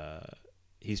 and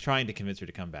he's trying to convince her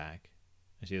to come back,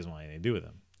 and she doesn't want anything to do with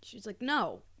him. She's like,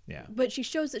 no. Yeah, but she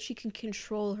shows that she can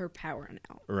control her power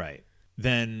now. Right.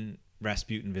 Then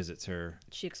Rasputin visits her.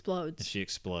 She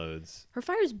explodes. Her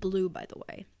fire's blue, by the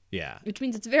way. Yeah, which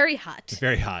means it's very hot. It's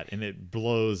very hot, and it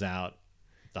blows out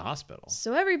the hospital.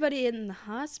 So everybody in the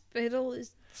hospital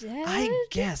is dead? I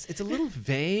guess. It's a little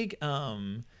vague,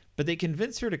 but they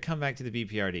convince her to come back to the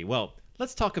BPRD. Well,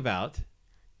 let's talk about...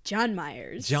 John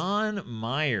Myers. John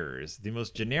Myers, the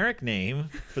most generic name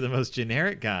for the most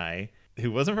generic guy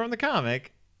who wasn't from the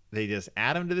comic. They just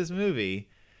add him to this movie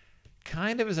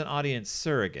kind of as an audience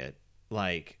surrogate.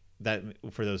 Like, that,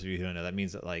 for those of you who don't know, that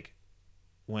means that, like,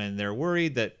 when they're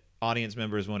worried that audience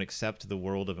members won't accept the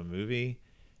world of a movie...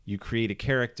 You create a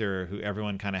character who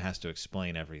everyone kind of has to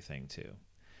explain everything to.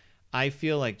 I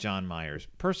feel like John Myers,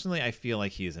 personally, I feel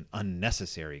like he is an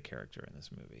unnecessary character in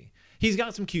this movie. He's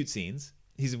got some cute scenes.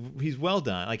 He's well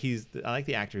done. Like I like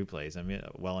the actor who plays him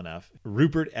well enough.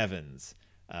 Rupert Evans.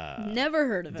 Never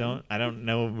heard of him. I don't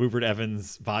know Rupert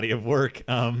Evans' body of work.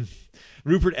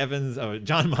 Rupert Evans,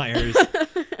 John Myers,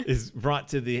 is brought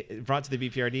to the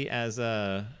BPRD as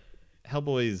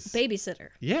Hellboy's babysitter.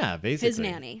 Yeah, basically. His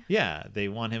nanny. Yeah, they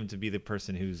want him to be the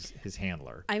person who's his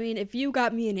handler. I mean, if you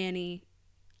got me a nanny,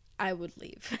 I would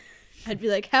leave. I'd be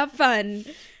like, have fun.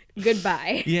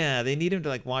 Goodbye. Yeah, they need him to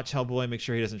like watch Hellboy, make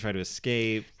sure he doesn't try to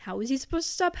escape. How is he supposed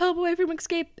to stop Hellboy from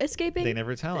escaping? They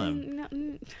never tell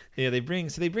him. Yeah, they bring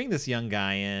this young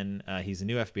guy in. He's a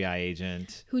new FBI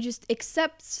agent who just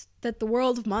accepts that the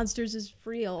world of monsters is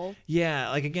real. Yeah,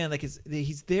 like again, like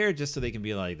he's there just so they can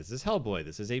be like, this is Hellboy,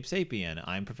 this is Abe Sapien,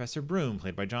 I'm Professor Broom,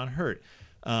 played by John Hurt.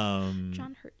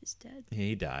 John Hurt is dead. Yeah,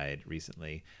 he died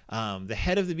recently. The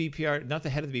head of the BPR, not the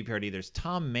head of the BPRD. There's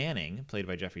Tom Manning, played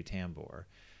by Jeffrey Tambor,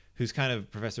 who's kind of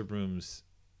Professor Broom's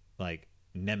like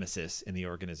nemesis in the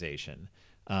organization,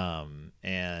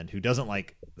 and who doesn't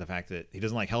like the fact that he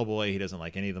doesn't like Hellboy, he doesn't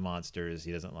like any of the monsters,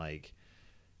 he doesn't like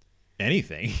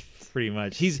anything pretty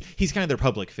much. He's kind of their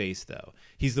public face though.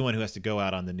 He's the one who has to go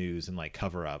out on the news and like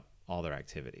cover up all their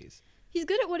activities. He's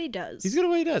good at what he does. He's good at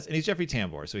what he does, and he's Jeffrey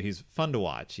Tambor, so he's fun to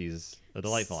watch. He's a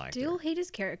delightful actor. Still hate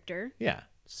his character. Yeah.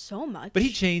 So much. But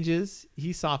he changes.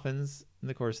 He softens in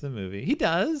the course of the movie. He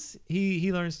does.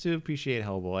 He learns to appreciate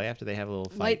Hellboy after they have a little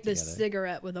fight Light together. this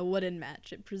cigarette with a wooden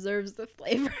match. It preserves the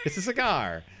flavor. It's a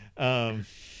cigar. In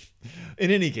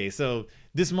any case, so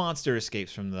this monster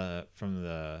escapes from the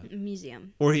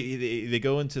museum, or they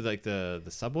go into like the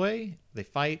subway. They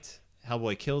fight.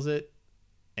 Hellboy kills it,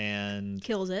 and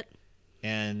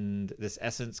this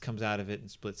essence comes out of it and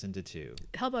splits into two.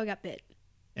 Hellboy got bit.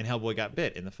 And Hellboy got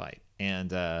bit in the fight.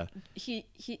 And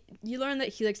you learn that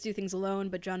he likes to do things alone,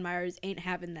 but John Myers ain't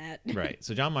having that. Right.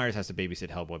 So John Myers has to babysit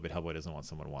Hellboy, but Hellboy doesn't want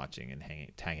someone watching and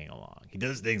tagging along. He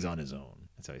does things on his own.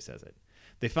 That's how he says it.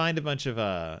 They find a bunch of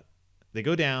they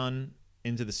go down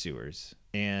into the sewers.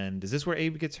 And is this where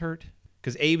Abe gets hurt?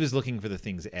 Because Abe is looking for the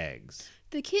thing's eggs.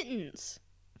 The kittens.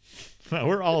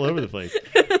 We're all over the place.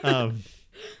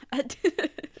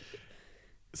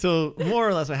 So more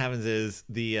or less what happens is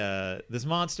this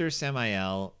monster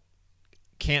Samael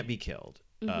can't be killed.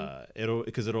 Mm-hmm.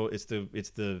 It's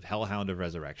the Hellhound of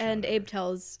Resurrection. And Abe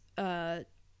tells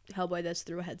Hellboy this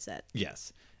through a headset.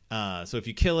 Yes. So if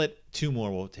you kill it, two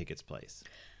more will take its place,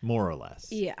 more or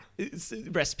less. Yeah.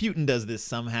 Rasputin does this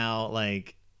somehow,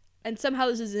 like. And somehow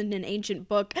this is in an ancient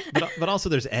book. but also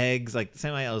there's eggs, like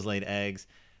Samael has laid eggs.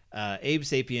 Abe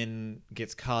Sapien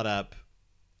gets caught up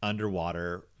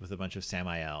underwater with a bunch of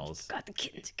Samaels. Got the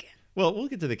kittens again. Well, we'll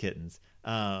get to the kittens.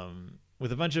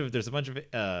 There's a bunch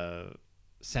of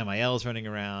Samaels running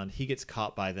around. He gets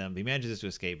caught by them. He manages to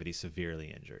escape, but he's severely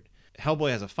injured.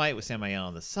 Hellboy has a fight with Samael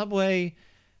on the subway.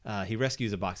 He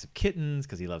rescues a box of kittens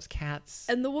because he loves cats.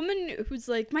 And the woman who's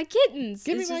like, my kittens.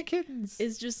 Give me my kittens.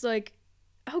 Is just like,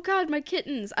 oh God, my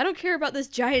kittens. I don't care about this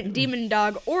giant demon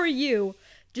dog or you.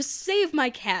 Just save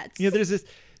my cats. Yeah, there's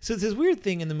this weird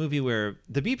thing in the movie where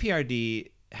the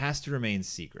BPRD has to remain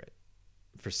secret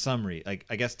for some reason. Like,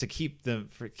 I guess to keep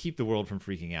the world from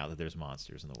freaking out that there's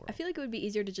monsters in the world. I feel like it would be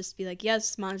easier to just be like,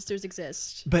 yes, monsters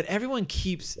exist. But everyone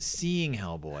keeps seeing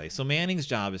Hellboy, so Manning's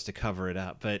job is to cover it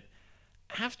up. But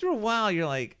after a while, you're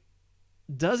like,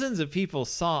 dozens of people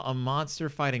saw a monster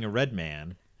fighting a red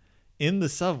man in the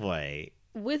subway.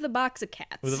 With a box of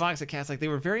cats. Like, they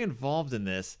were very involved in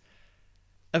this.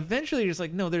 Eventually, you're just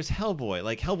like, no, there's Hellboy.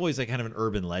 Like, Hellboy's like kind of an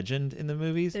urban legend in the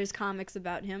movies. There's comics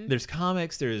about him.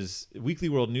 There's Weekly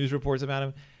World News reports about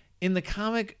him. In the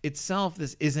comic itself,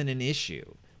 this isn't an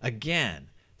issue.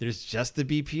 Again, there's just the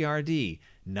BPRD.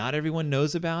 Not everyone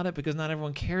knows about it because not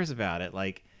everyone cares about it.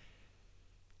 Like,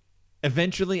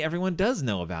 eventually, everyone does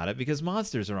know about it because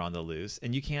monsters are on the loose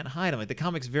and you can't hide them. Like, the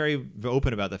comic's very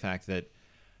open about the fact that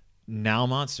now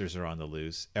monsters are on the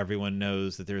loose. Everyone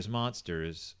knows that there's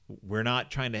monsters. We're not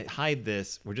trying to hide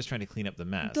this. We're just trying to clean up the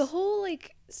mess. The whole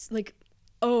like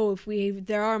oh, if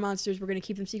there are monsters, we're going to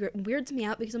keep them secret weirds me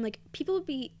out because I'm like, people would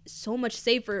be so much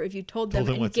safer if you told them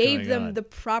and gave them the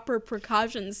proper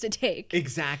precautions to take.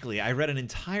 Exactly. I read an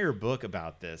entire book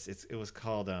about this. It was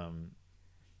called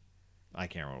I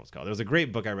can't remember what it was called. There was a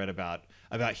great book I read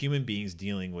about human beings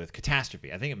dealing with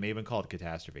catastrophe. I think it may have been called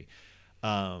Catastrophe.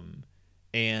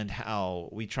 And how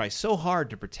we try so hard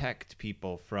to protect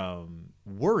people from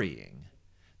worrying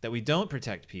that we don't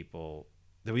give people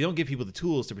the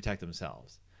tools to protect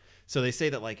themselves. So they say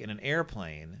that, like, in an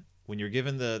airplane, when you're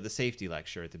given the safety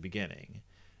lecture at the beginning,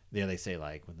 they say,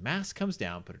 like, when the mask comes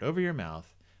down, put it over your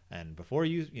mouth, and before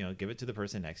you give it to the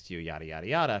person next to you, yada, yada,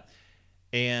 yada.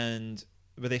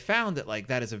 But they found that, like,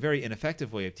 that is a very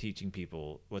ineffective way of teaching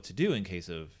people what to do in case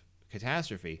of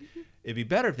catastrophe. Mm-hmm. It'd be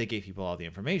better if they gave people all the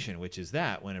information, which is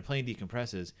that when a plane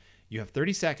decompresses, you have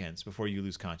 30 seconds before you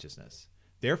lose consciousness.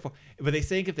 Therefore, but they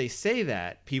think if they say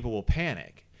that, people will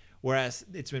panic. Whereas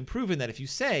it's been proven that if you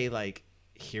say, like,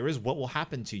 here is what will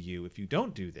happen to you if you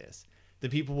don't do this, then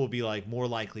people will be, like, more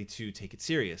likely to take it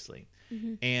seriously.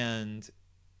 Mm-hmm. And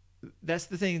that's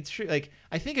the thing. Like,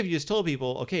 I think if you just told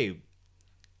people, okay,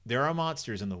 there are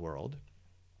monsters in the world.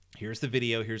 Here's the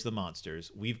video. Here's the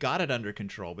monsters. We've got it under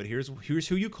control, but here's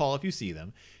who you call if you see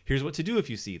them. Here's what to do if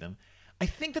you see them. I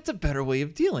think that's a better way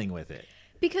of dealing with it.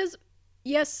 Because,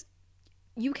 yes,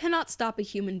 you cannot stop a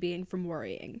human being from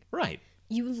worrying. Right.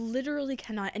 You literally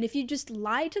cannot. And if you just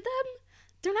lie to them,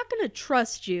 they're not going to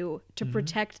trust you to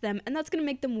protect them, and that's going to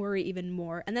make them worry even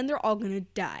more. And then they're all going to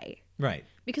die. Right.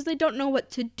 Because they don't know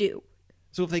what to do.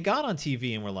 So if they got on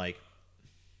TV and were like,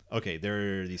 okay,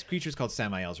 there are these creatures called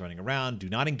Samaels running around. Do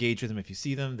not engage with them if you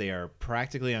see them. They are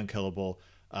practically unkillable.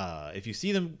 If you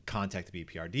see them, contact the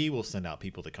BPRD. We'll send out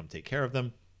people to come take care of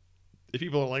them. If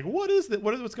people are like, what is that?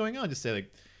 What's going on? Just say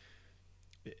like,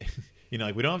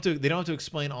 like we don't have to. They don't have to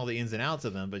explain all the ins and outs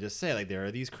of them, but just say like there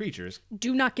are these creatures.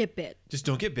 Do not get bit. Just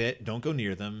don't get bit. Don't go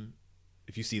near them.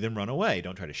 If you see them, run away.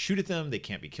 Don't try to shoot at them. They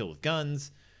can't be killed with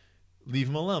guns. Leave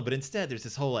them alone. But instead, there's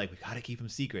this whole like we got to keep them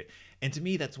secret. And to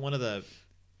me, that's one of the.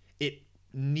 It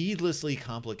needlessly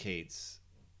complicates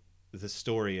the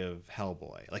story of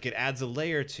Hellboy. Like it adds a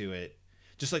layer to it,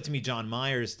 just like to me John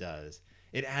Myers does.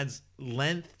 It adds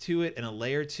length to it and a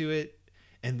layer to it,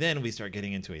 and then we start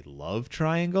getting into a love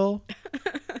triangle.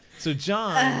 So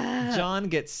John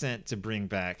gets sent to bring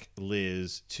back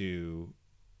Liz to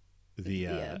the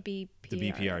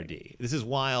BPRD. This is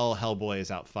while Hellboy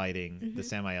is out fighting the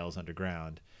Samaels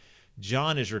underground.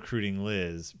 John is recruiting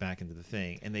Liz back into the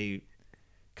thing, and they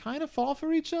kind of fall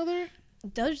for each other.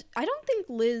 I don't think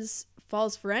Liz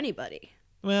falls for anybody.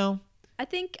 Well, I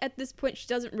think at this point she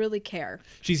doesn't really care.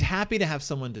 She's happy to have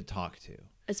someone to talk to.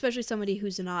 Especially somebody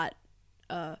who's not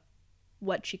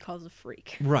what she calls a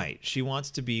freak. Right. She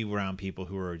wants to be around people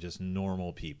who are just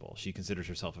normal people. She considers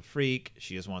herself a freak.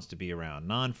 She just wants to be around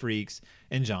non-freaks.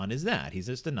 And John is that. He's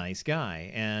just a nice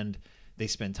guy. And they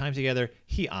spend time together.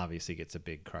 He obviously gets a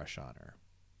big crush on her.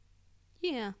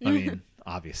 Yeah. I mean,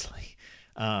 obviously.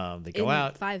 They go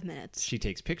out. 5 minutes. She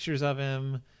takes pictures of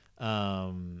him.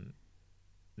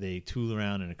 They tool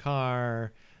around in a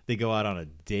car. They go out on a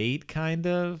date, kind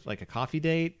of like a coffee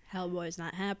date. Hellboy's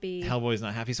not happy.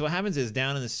 So what happens is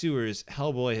down in the sewers,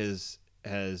 Hellboy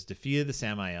has defeated the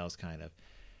Samaels, kind of,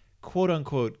 quote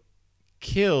unquote,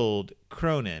 killed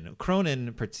Cronin.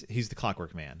 Cronin, he's the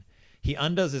Clockwork Man. He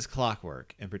undoes his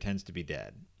clockwork and pretends to be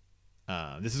dead.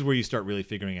 This is where you start really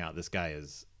figuring out this guy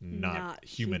is not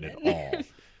human at all.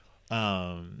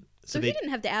 So he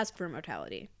didn't have to ask for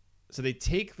immortality. So they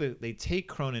take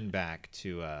Cronin back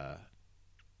to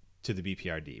the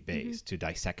BPRD base to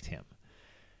dissect him.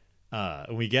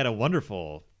 And we get a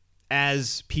wonderful,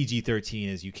 as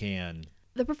PG-13 as you can.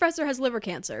 The professor has liver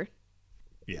cancer.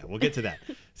 Yeah, we'll get to that.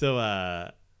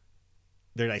 So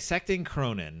they're dissecting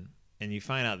Cronin, and you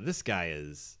find out this guy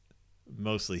is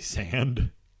mostly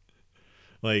sand.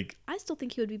 Like, I still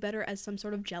think he would be better as some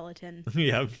sort of gelatin.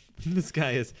 Yeah, this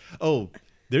guy is. Oh,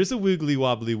 there's a wiggly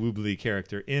wobbly woobly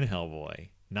character in Hellboy,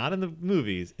 not in the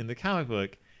movies. In the comic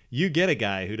book, you get a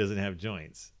guy who doesn't have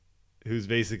joints, who's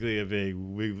basically a big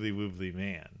wiggly woobly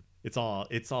man. It's all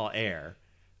air,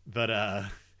 but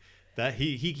that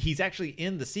he's actually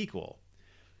in the sequel,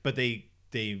 but they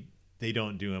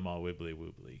don't do him all wibbly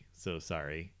woobly. So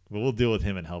sorry. But we'll deal with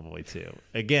him in Hellboy too.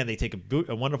 Again, they take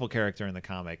a wonderful character in the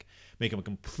comic, make him a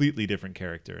completely different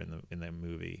character in the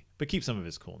movie, but keep some of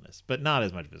his coolness, but not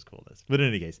as much of his coolness. But in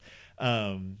any case,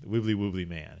 wibbly woobly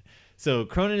man. So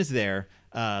Cronin is there.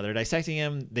 They're dissecting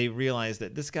him. They realize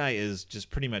that this guy is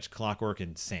just pretty much clockwork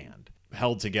and sand,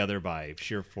 held together by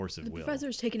sheer force of will. The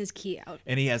professor's taking his key out,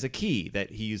 and he has a key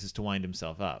that he uses to wind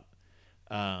himself up,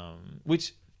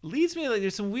 which leads me, like,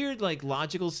 there's some weird, like,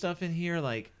 logical stuff in here.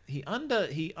 Like, he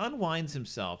unwinds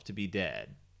himself to be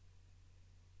dead.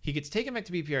 He gets taken back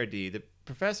to BPRD. The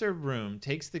Professor Broom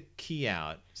takes the key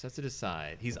out, sets it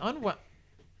aside. He's but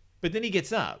then he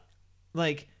gets up.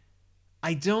 Like,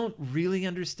 I don't really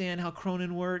understand how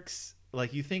Cronin works.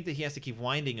 Like, you think that he has to keep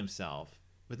winding himself,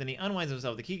 but then he unwinds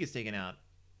himself, the key gets taken out,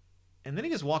 and then he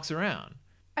just walks around.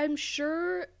 I'm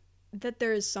sure that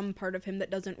there is some part of him that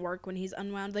doesn't work when he's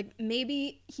unwound. Like,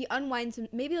 maybe he unwinds him.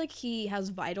 Maybe, like, he has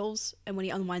vitals, and when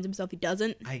he unwinds himself, he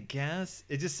doesn't. I guess.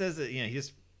 It just says that, he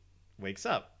just wakes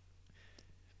up.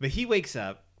 But he wakes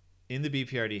up in the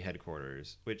BPRD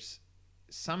headquarters, which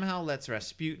somehow lets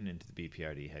Rasputin into the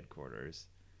BPRD headquarters.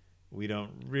 We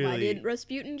don't really... Why didn't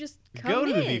Rasputin just come go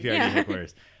to the in? BPRD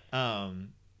headquarters?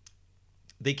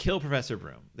 They kill Professor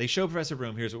Broom. They show Professor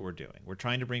Broom, here's what we're doing. We're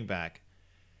trying to bring back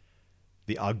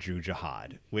the Ogdru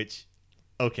Jihad, which,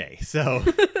 okay, so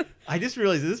I just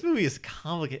realized that this movie is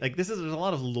complicated. Like, there's a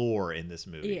lot of lore in this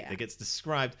movie that gets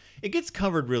described. It gets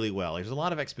covered really well. There's a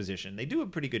lot of exposition. They do a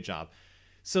pretty good job.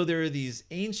 So there are these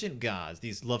ancient gods,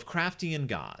 these Lovecraftian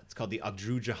gods called the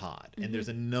Agdru Jahad, and there's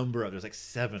a number of, there's like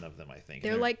 7 of them, I think.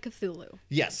 They're like Cthulhu.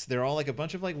 Yes, they're all like a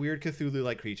bunch of like weird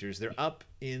Cthulhu-like creatures. They're up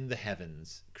in the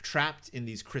heavens, trapped in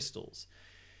these crystals.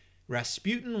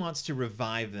 Rasputin wants to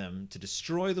revive them to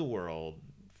destroy the world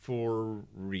for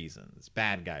reasons,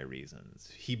 bad guy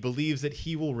reasons. He believes that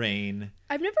he will reign.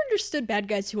 I've never understood bad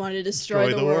guys who want to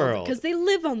destroy the world because they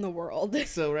live on the world.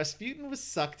 So Rasputin was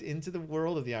sucked into the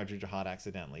world of the Agdru Jahad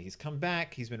accidentally. He's come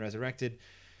back. He's been resurrected.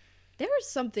 There is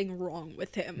something wrong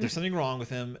with him. There's something wrong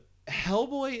with him.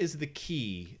 Hellboy is the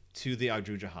key to the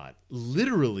Agdru Jahad.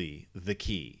 Literally the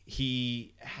key.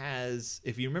 He has,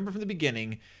 if you remember from the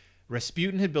beginning,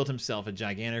 Rasputin had built himself a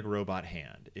gigantic robot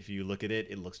hand. If you look at it,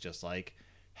 it looks just like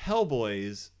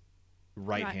Hellboy's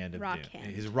right hand of doom,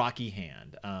 his rocky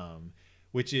hand,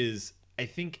 which is, I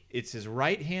think it's his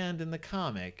right hand in the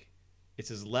comic, it's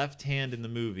his left hand in the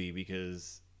movie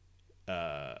because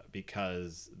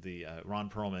the Ron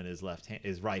Perlman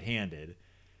is right-handed,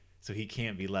 so he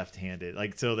can't be left-handed.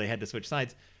 Like, so they had to switch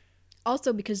sides.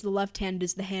 Also, because the left hand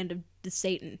is the hand of the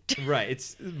Satan.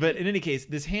 Right. But in any case,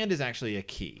 this hand is actually a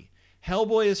key.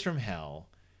 Hellboy is from hell.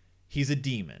 He's a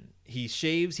demon. He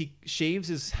shaves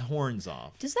his horns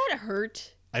off. Does that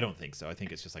hurt? I don't think so. I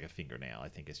think it's just like a fingernail. I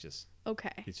think it's just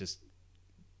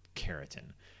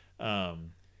keratin.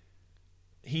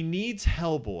 He needs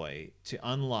Hellboy to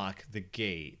unlock the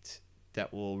gate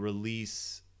that will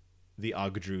release the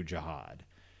Agdru Jahad.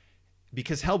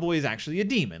 Because Hellboy is actually a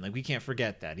demon. Like, we can't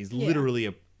forget that. He's literally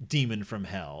a demon from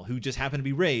hell who just happened to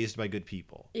be raised by good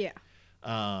people. Yeah.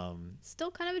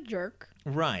 Still kind of a jerk.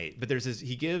 Right. But there's this,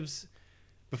 he gives...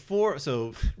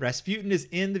 So Rasputin is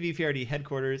in the BPRD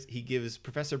headquarters. He gives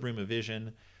Professor Broom a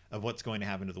vision of what's going to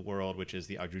happen to the world, which is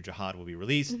the Agdru Jahad will be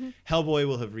released. Mm-hmm. Hellboy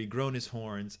will have regrown his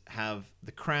horns, have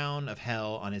the crown of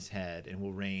hell on his head, and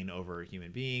will reign over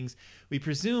human beings. We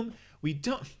presume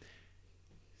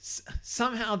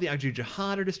somehow the Agdru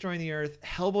Jahad are destroying the earth.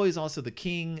 Hellboy is also the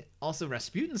king. Also,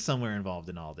 Rasputin's somewhere involved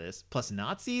in all this. Plus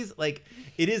Nazis. Like,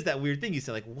 it is that weird thing you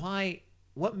said. Like,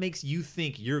 what makes you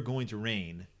think you're going to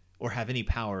reign or have any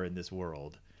power in this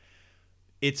world?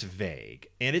 It's vague.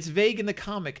 And it's vague in the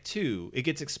comic, too. It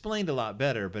gets explained a lot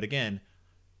better. But again,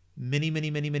 many, many,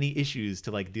 many, many issues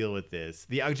to deal with this.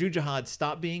 The Agdru Jahad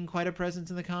stopped being quite a presence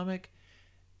in the comic.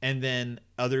 And then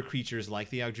other creatures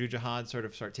like the Agdru Jahad sort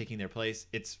of start taking their place.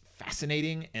 It's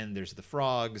fascinating. And there's the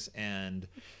frogs. And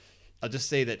I'll just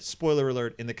say that, spoiler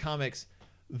alert, in the comics,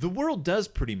 the world does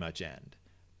pretty much end.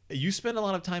 You spend a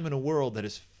lot of time in a world that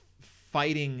is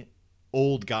fighting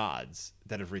old gods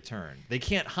that have returned. They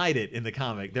can't hide it in the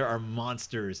comic. There are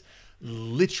monsters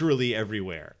literally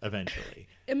everywhere eventually.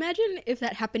 Imagine if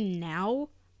that happened now.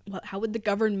 How would the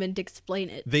government explain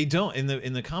it? They don't.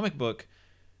 In the comic book,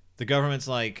 the government's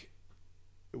like,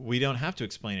 we don't have to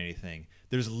explain anything.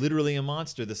 There's literally a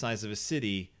monster the size of a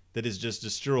city that is just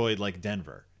destroyed like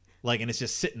Denver. And it's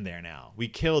just sitting there now. We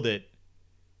killed it.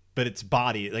 But its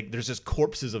body, there's just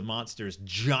corpses of monsters,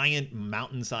 giant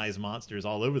mountain-sized monsters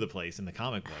all over the place in the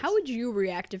comic books. How would you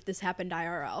react if this happened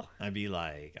IRL? I'd be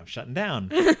like, I'm shutting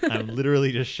down. I'm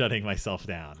literally just shutting myself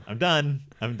down. I'm done.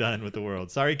 I'm done with the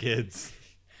world. Sorry, kids.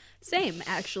 Same,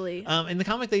 actually. In the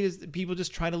comic, people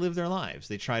just try to live their lives.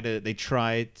 They try to.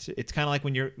 It's kind of like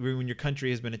when your country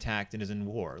has been attacked and is in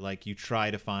war. You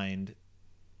try to find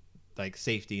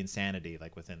safety and sanity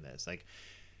within this.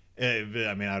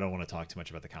 I mean, I don't want to talk too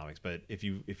much about the comics, but if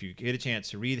you get a chance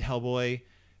to read Hellboy,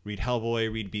 read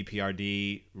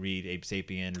BPRD, read Ape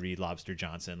Sapien, read Lobster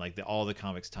Johnson, all the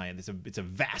comics tie in. It's a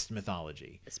vast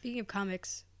mythology. Speaking of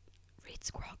comics, read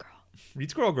Squirrel Girl. Read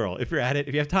Squirrel Girl if you're at it.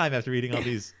 If you have time after reading all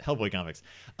these Hellboy comics.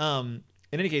 In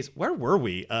any case, where were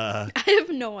we? I have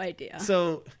no idea.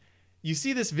 So you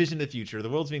see this vision of the future. The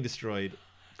world's being destroyed.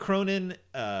 Cronin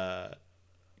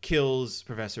kills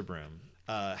Professor Broom.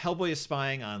 Hellboy is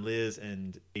spying on Liz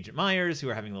and Agent Myers, who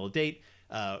are having a little date,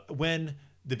 when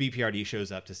the BPRD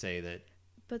shows up to say that...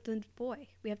 But the boy.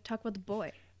 We have to talk about the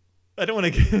boy. I don't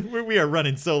want to... We are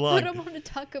running so long. I don't want to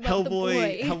talk about the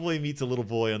boy. Hellboy meets a little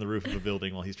boy on the roof of a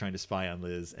building while he's trying to spy on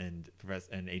Liz and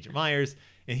Agent Myers,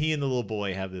 and he and the little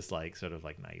boy have this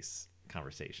nice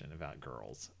conversation about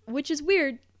girls. Which is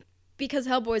weird, because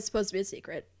Hellboy is supposed to be a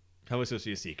secret. Hellboy's supposed to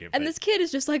be a secret. And this kid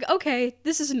is just okay,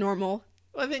 this is normal.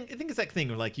 Well, I think it's that thing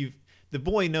of the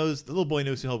little boy knows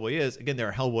who Hellboy is. Again, there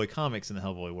are Hellboy comics in the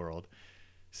Hellboy world,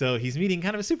 so he's meeting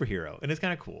kind of a superhero, and it's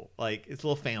kind of cool. It's a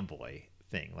little fanboy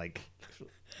thing.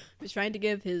 He's trying to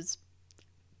give his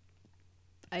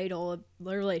idol a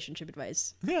relationship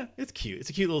advice. Yeah, it's cute. It's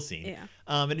a cute little scene. Yeah.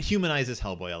 And it humanizes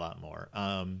Hellboy a lot more.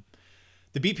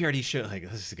 The BPRD show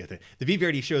this is a good thing. The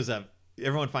BPRD shows up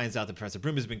everyone finds out that Professor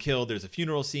Broom has been killed. There's a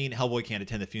funeral scene. Hellboy can't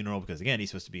attend the funeral because, again, he's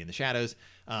supposed to be in the shadows.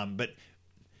 But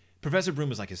Professor Broom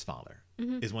was like his father,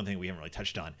 is one thing we haven't really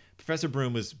touched on. Professor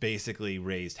Broom was basically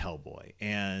raised Hellboy.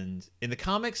 And in the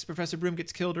comics, Professor Broom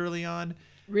gets killed early on.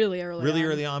 Really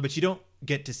early on, but you don't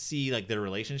get to see like their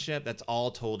relationship. That's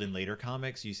all told in later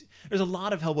comics. There's a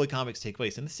lot of Hellboy comics take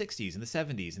place in the 60s, in the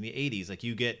 70s, in the 80s. Like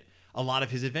you get a lot of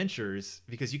his adventures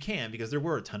because there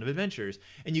were a ton of adventures,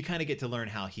 and you kind of get to learn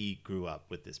how he grew up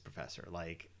with this professor.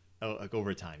 Like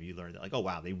over time, you learn that like, oh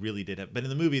wow, they really did it. But in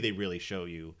the movie, they really show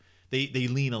you they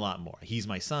lean a lot more. He's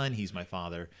my son. He's my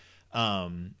father.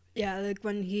 Yeah, like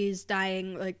when he's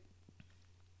dying, like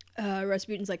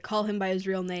Rasputin's like, call him by his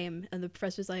real name, and the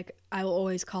professor's like, I will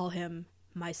always call him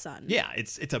my son. Yeah,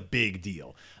 it's a big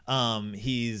deal.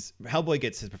 Hellboy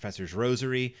gets his professor's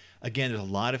rosary. Again, there's a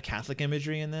lot of Catholic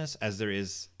imagery in this, as there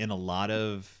is in a lot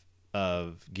of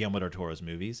Guillermo del Toro's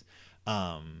movies.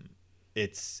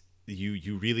 It's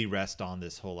you really rest on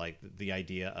this whole like the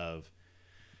idea of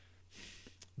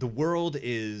the world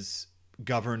is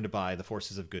governed by the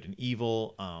forces of good and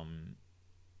evil.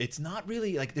 It's not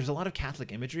really like there's a lot of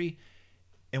Catholic imagery.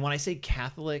 And when I say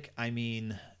Catholic, I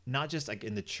mean not just like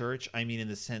in the church. I mean in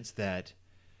the sense that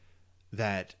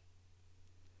the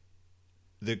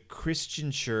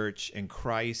Christian church and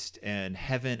Christ and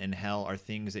heaven and hell are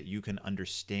things that you can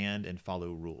understand and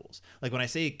follow rules. Like when I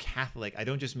say Catholic, I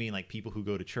don't just mean like people who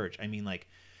go to church. I mean like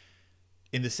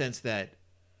in the sense that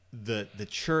the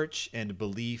church and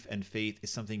belief and faith is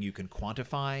something you can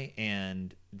quantify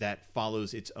and that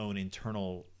follows its own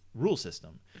internal rule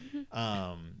system.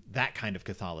 That kind of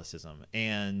Catholicism.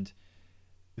 And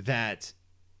that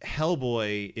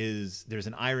Hellboy there's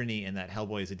an irony in that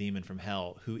Hellboy is a demon from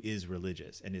hell who is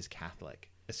religious and is Catholic,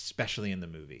 especially in the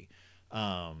movie.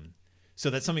 So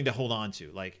that's something to hold on to.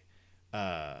 Like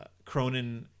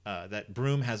Cronin, that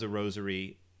Broom has a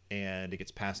rosary and it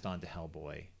gets passed on to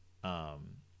Hellboy.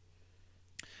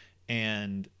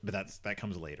 But that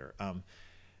comes later.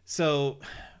 So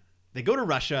they go to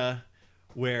Russia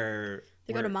where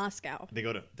they go to Moscow. They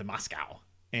go to Moscow.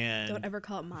 And don't ever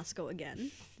call it Moscow again.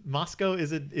 Moscow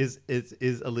is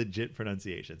a legit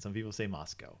pronunciation. Some people say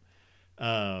Moscow.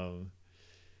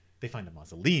 They find a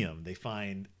mausoleum. They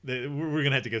find we're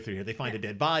gonna have to go through here. They find a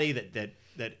dead body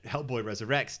that Hellboy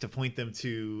resurrects to point them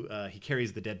to. He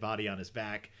carries the dead body on his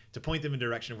back to point them in the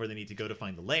direction of where they need to go to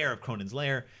find the lair of Cronin's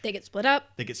lair. They get split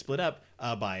up.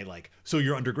 By like, so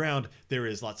you're underground. There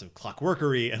is lots of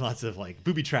clockworkery and lots of like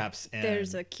booby traps. And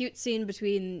there's a cute scene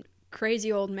between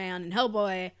crazy old man and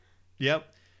Hellboy.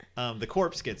 Yep. The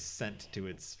corpse gets sent to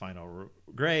its final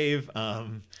grave.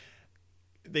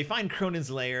 They find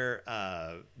Cronin's lair.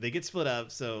 They get split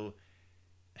up. So,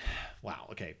 wow.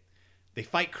 Okay. They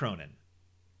fight Cronin,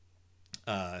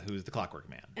 who's the Clockwork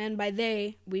Man. And by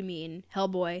they, we mean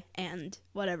Hellboy and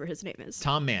whatever his name is.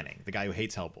 Tom Manning, the guy who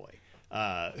hates Hellboy.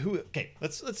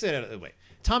 Let's say it out of the way.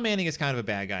 Tom Manning is kind of a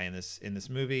bad guy in this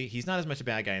movie. He's not as much a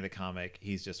bad guy in the comic.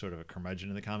 He's just sort of a curmudgeon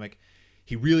in the comic.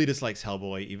 He really dislikes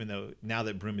Hellboy, even though now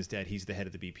that Broom is dead, he's the head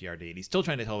of the BPRD, and he's still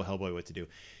trying to tell Hellboy what to do.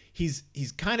 He's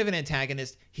kind of an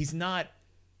antagonist. He's not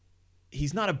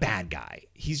a bad guy.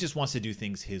 He just wants to do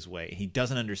things his way. He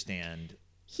doesn't understand.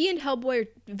 He and Hellboy are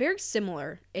very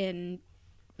similar in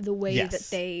the way that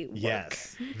they work.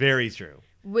 Yes, very true.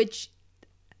 Which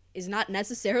is not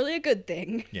necessarily a good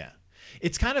thing. Yeah.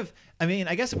 It's kind of, I mean,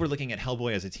 I guess if we're looking at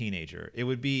Hellboy as a teenager,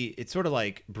 it's sort of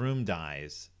like Broom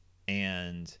dies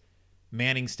and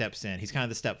Manning steps in. He's kind of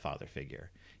the stepfather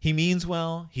figure. He means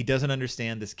well. He doesn't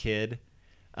understand this kid.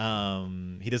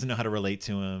 He doesn't know how to relate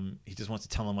to him. He just wants to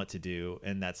tell him what to do.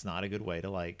 And that's not a good way to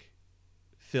like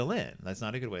fill in. That's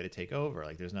not a good way to take over.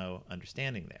 Like there's no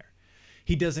understanding there.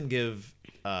 He doesn't give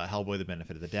Hellboy the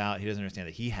benefit of the doubt. He doesn't understand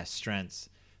that he has strengths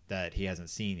that he hasn't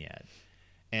seen yet.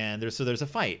 And there's a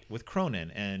fight with Cronin,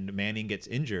 and Manning gets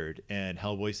injured, and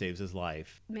Hellboy saves his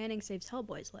life. Manning saves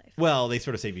Hellboy's life. Well, they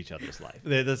sort of save each other's life.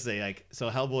 Let's say like, so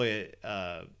Hellboy,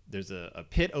 there's a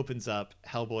pit opens up.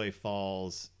 Hellboy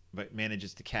falls, but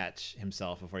manages to catch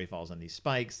himself before he falls on these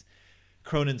spikes.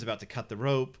 Cronin's about to cut the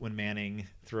rope when Manning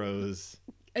throws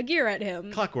a gear at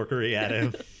him, clockworkery at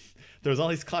him. Throws all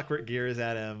these clockwork gears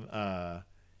at him.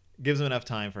 Gives him enough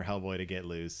time for Hellboy to get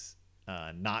loose.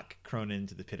 Knock Cronin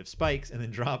to the pit of spikes, and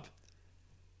then drop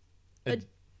a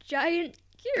giant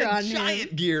gear on him.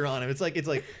 Giant gear on him. It's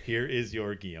like here is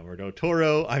your Guillermo del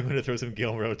Toro. I'm going to throw some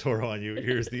Guillermo del Toro on you.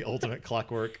 Here's the ultimate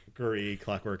clockwork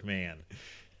man,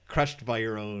 crushed by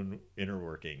your own inner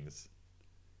workings.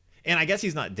 And I guess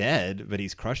he's not dead, but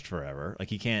he's crushed forever. Like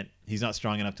he's not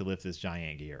strong enough to lift this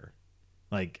giant gear.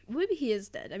 Like maybe he is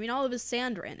dead. I mean, all of his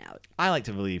sand ran out. I like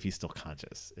to believe he's still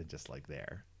conscious and just like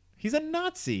there. He's a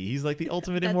Nazi. He's like the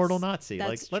ultimate That's- immortal Nazi.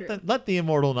 that's Like true. let the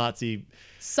immortal Nazi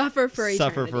Suffer for eternity.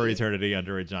 suffer for eternity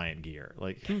under a giant gear.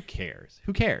 Like, who cares?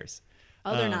 Who cares?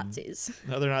 Other Nazis.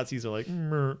 Other Nazis are like,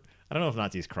 "Meh." I don't know if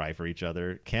Nazis cry for each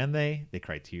other. Can they? They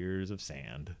cry tears of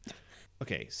sand.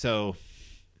 Okay, so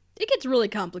It gets really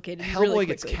complicated. Hellboy really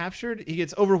gets quickly. captured. He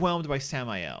gets overwhelmed by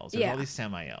Samaels. There's Yeah. all these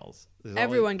Samaels.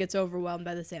 Everyone gets overwhelmed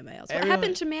by the Samaels. What Everyone-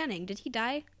 happened to Manning? Did he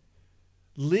die?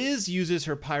 Liz uses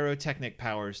her pyrotechnic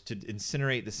powers to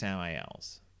incinerate the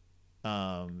Samaels.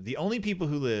 The only people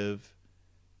who live...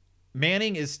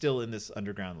 Manning is still in this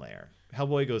underground lair.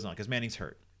 Hellboy goes on, because Manning's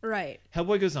hurt. Right.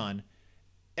 Hellboy goes on.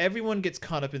 Everyone gets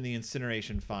caught up in the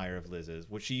incineration fire of Liz's,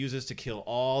 which she uses to kill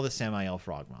all the Samael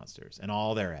frog monsters and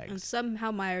all their And eggs.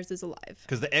 somehow Myers is alive.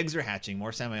 Because the eggs are hatching,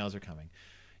 more Samaels are coming.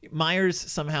 Myers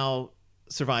somehow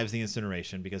survives the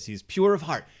incineration because he's pure of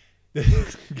heart.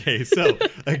 Okay, so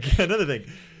again, another thing.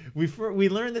 We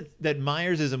learned that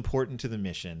Myers is important to the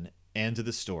mission and to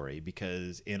the story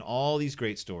because in all these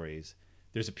great stories,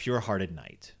 there's a pure-hearted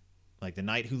knight. Like the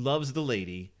knight who loves the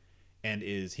lady and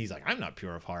he's like, I'm not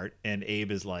pure of heart. And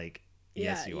Abe is like,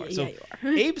 yes, Yeah, you are. yeah, So you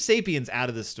are. Abe Sapien's out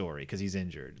of the story because he's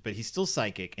injured, but he's still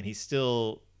psychic and he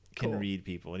still can Cool. read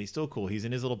people and he's still cool. He's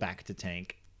in his little back to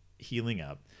tank healing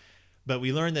up. But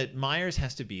we learn that Myers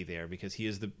has to be there because he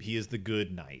is the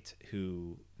good knight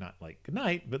who, not like good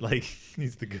night, but like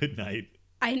he's the good knight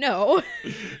I know.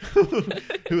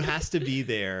 who has to be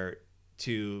there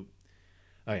to.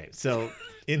 Okay, so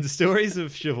in the stories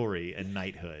of chivalry and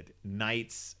knighthood,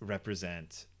 knights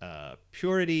represent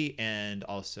purity and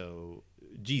also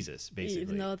Jesus, basically.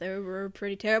 Even though they were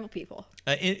pretty terrible people.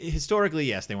 Historically,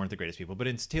 yes, they weren't the greatest people, but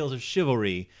in tales of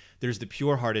chivalry, there's the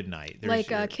pure-hearted knight. There's Like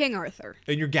your, King Arthur.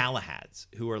 and your Galahads,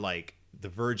 who are like the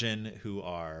virgin, who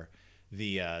are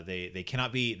the they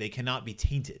cannot be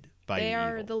tainted by They the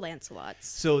are evil. the Lancelots.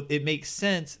 So it makes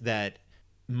sense that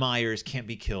Myers can't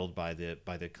be killed by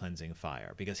the cleansing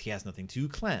fire because he has nothing to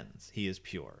cleanse. He is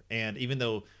pure. And even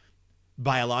though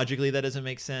biologically that doesn't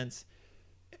make sense,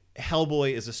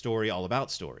 Hellboy is a story all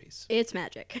about stories It's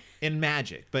magic. and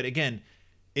magic. But again,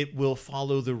 it will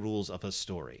follow the rules of a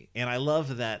story. And I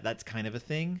love that that's kind of a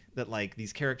thing that like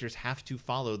these characters have to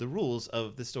follow the rules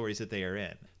of the stories that they are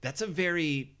in. That's a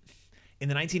very... In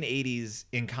the 1980s,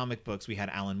 in comic books, we had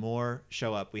Alan Moore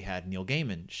show up. We had Neil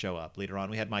Gaiman show up. Later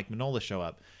on, we had Mike Mignola show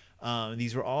up.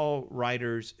 These were all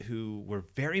writers who were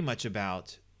very much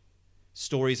about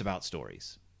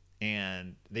stories.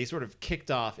 And they sort of kicked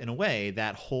off, in a way,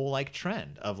 that whole like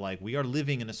trend of like, we are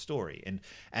living in a story. And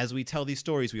as we tell these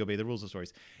stories, we obey the rules of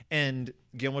stories. And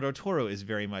Guillermo del Toro is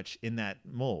very much in that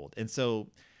mold. And so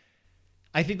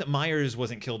I think that Myers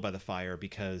wasn't killed by the fire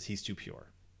because he's too pure.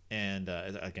 And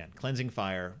again, cleansing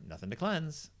fire, nothing to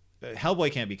cleanse.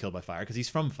 Hellboy can't be killed by fire because he's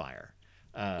from fire.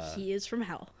 He is from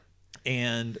hell.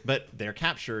 But they're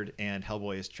captured, and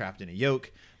Hellboy is trapped in a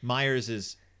yoke. Myers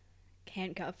is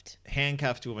Handcuffed.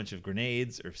 handcuffed to a bunch of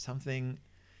grenades or something.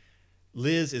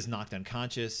 Liz is knocked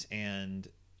unconscious, and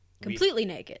Completely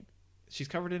naked. she's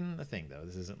covered in a thing, though.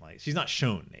 This isn't like she's not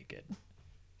shown naked.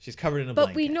 She's covered in a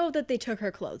But blanket. we know that they took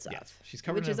her clothes off. Yes, she's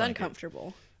covered which in a is blanket.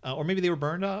 uncomfortable. Or maybe they were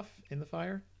burned off in the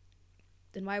fire.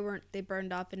 Then why weren't they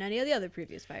burned off in any of the other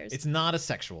previous fires? It's not a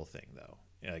sexual thing, though.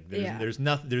 Like Yeah. there's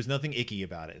nothing icky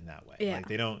about it in that way. Yeah. Like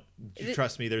they don't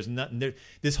trust me. There's nothing there.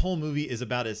 This whole movie is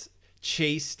about as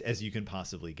chaste as you can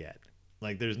possibly get.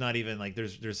 Like there's not even like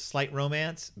there's slight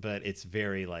romance, but it's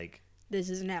very like This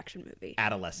is an action movie.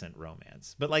 adolescent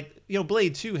romance. But like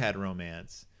Blade 2 had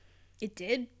romance. It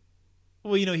did?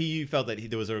 Well, he felt that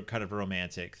there was a kind of a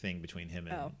romantic thing between him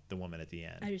and the woman at the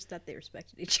end. I just thought they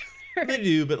respected each other. They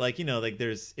do, but like like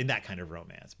there's in that kind of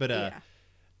romance. But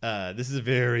Yeah. this is a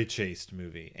very chaste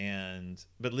movie,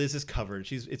 but Liz is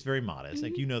covered. It's very modest.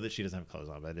 Mm-hmm. Like that she doesn't have clothes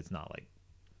on, but it's not like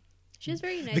She has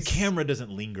very nice. the camera doesn't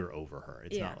linger over her.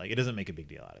 It's Yeah. not like it doesn't make a big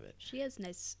deal out of it. She has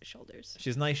nice shoulders. She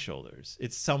has nice shoulders.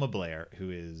 It's Selma Blair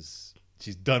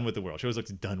she's done with the world. She always looks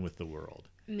done with the world.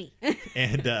 Me.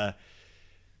 And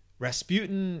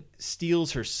Rasputin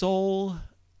steals her soul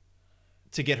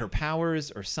to get her powers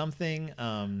or something.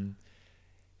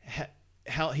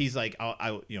 He's like,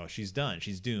 she's done.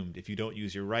 She's doomed. If you don't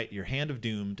use your hand of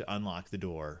doom to unlock the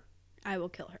door, I will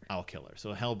kill her. I'll kill her.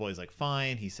 So Hellboy's like,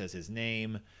 fine. He says his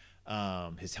name.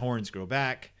 His horns grow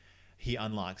back. He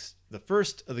unlocks the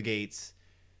first of the gates.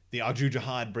 The Audru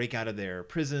Jihad break out of their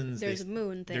prisons. There's a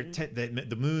moon thing.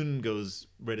 The moon goes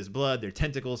red as blood. Their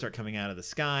tentacles start coming out of the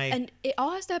sky. And it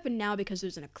all has to happen now because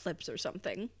there's an eclipse or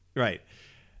something. Right.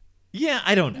 Yeah,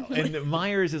 I don't know. And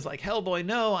Myers is like, Hellboy,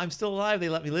 no, I'm still alive. They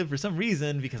let me live for some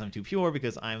reason because I'm too pure,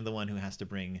 because I'm the one who has to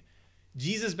bring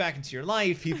Jesus back into your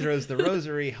life. He throws the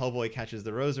rosary. Hellboy catches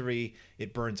the rosary.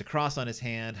 It burns a cross on his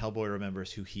hand. Hellboy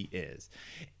remembers who he is.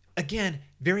 Again,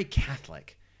 very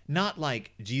Catholic. Not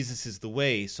like Jesus is the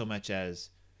way so much as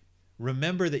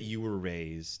remember that you were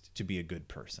raised to be a good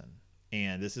person.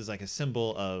 And this is like a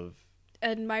symbol of...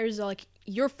 And Myers is like,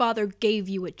 your father gave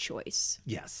you a choice.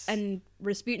 Yes. And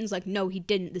Rasputin's like, no, he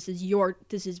didn't. This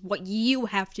is what you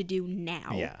have to do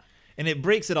now. Yeah. And it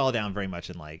breaks it all down very much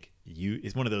in like,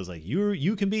 it's one of those like,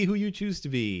 you can be who you choose to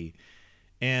be.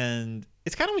 And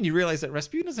it's kind of when you realize that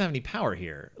Rasputin doesn't have any power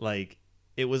here. Like,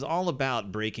 it was all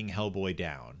about breaking Hellboy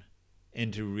down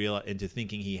into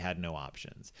thinking he had no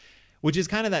options, which is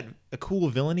kind of a cool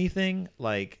villainy thing.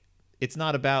 Like, it's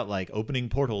not about like opening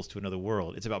portals to another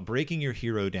world. It's about breaking your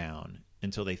hero down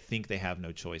until they think they have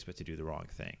no choice but to do the wrong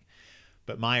thing.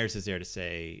 But Myers is there to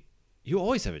say, you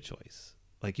always have a choice.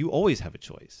 Like, you always have a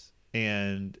choice.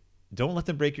 And don't let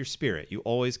them break your spirit. You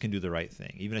always can do the right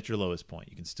thing. Even at your lowest point,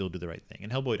 you can still do the right thing.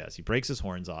 And Hellboy does. He breaks his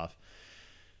horns off.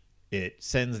 It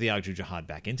sends the Agju Jihad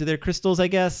back into their crystals, I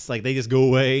guess. Like, they just go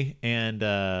away.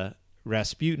 And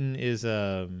Rasputin is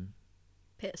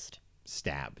pissed.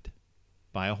 Stabbed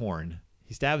by a horn.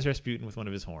 He stabs Rasputin with one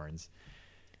of his horns.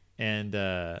 And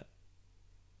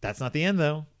that's not the end,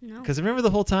 though. No. Because remember the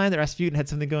whole time that Rasputin had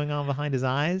something going on behind his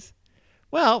eyes?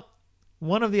 Well,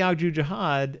 one of the Agju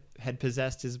Jihad had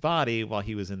possessed his body while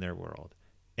he was in their world.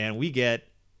 And we get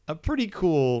a pretty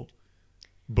cool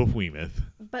behemoth.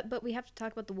 But we have to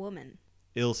talk about the woman.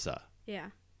 Ilsa. Yeah.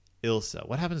 Ilsa.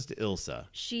 What happens to Ilsa?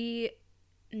 She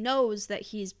knows that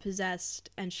he's possessed,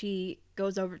 and she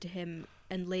goes over to him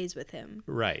and lays with him.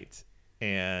 Right.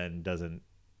 And doesn't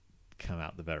come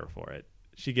out the better for it.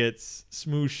 She gets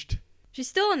smooshed. She's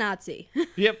still a Nazi.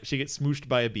 Yep. She gets smooshed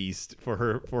by a beast for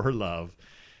her love.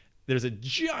 There's a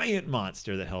giant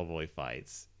monster that Hellboy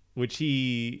fights, which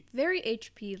very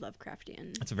HP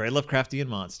Lovecraftian. It's a very Lovecraftian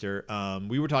monster.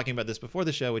 We were talking about this before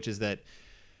the show, which is that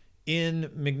in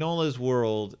Mignola's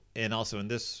world, and also in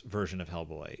this version of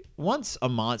Hellboy, once a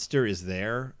monster is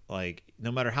there, like,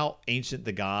 no matter how ancient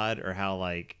the god or how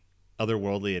like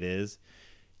otherworldly it is,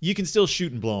 you can still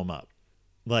shoot and blow them up.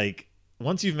 Like,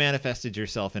 once you've manifested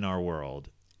yourself in our world,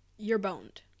 you're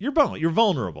boned. You're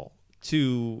vulnerable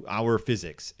to our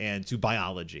physics and to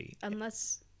biology.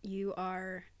 Unless you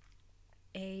are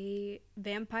a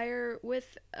vampire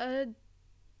with a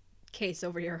case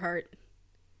over your heart.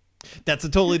 That's a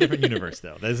totally different universe,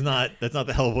 though. That's not the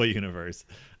Hellboy universe.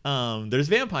 There's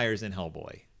vampires in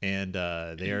Hellboy, and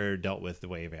they are dealt with the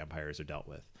way vampires are dealt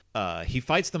with. He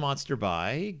fights the monster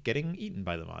by getting eaten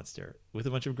by the monster with a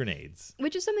bunch of grenades.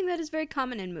 Which is something that is very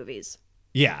common in movies.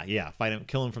 Yeah. Fight him,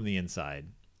 kill him from the inside.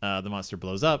 The monster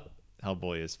blows up.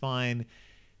 Hellboy is fine.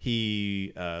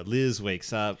 Liz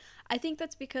wakes up. I think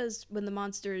that's because when the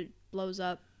monster blows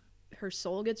up, her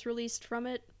soul gets released from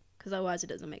it, because otherwise it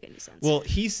doesn't make any sense. Well,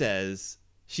 he says,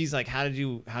 she's like, how'd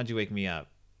you wake me up?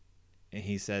 And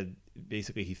he said,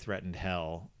 basically he threatened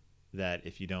hell that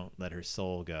if you don't let her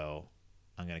soul go,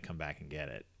 I'm going to come back and get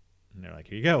it. And they're like,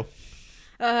 here you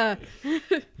go.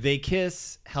 They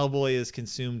kiss. Hellboy is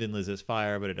consumed in Liz's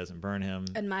fire, but it doesn't burn him.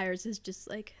 And Myers is just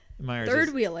like Myers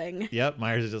third wheeling. Yep.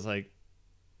 Myers is just like,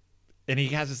 and he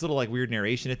has this little like weird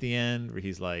narration at the end where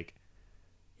he's like,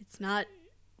 it's not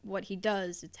what he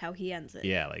does, it's how he ends it.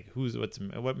 Yeah. Like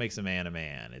what makes a man?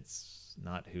 It's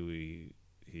not who he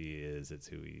is, it's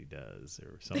who he does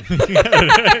or something.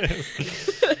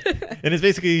 And it's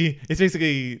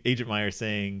basically Agent Myers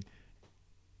saying,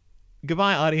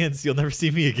 goodbye, audience. You'll never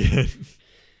see me again.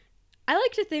 I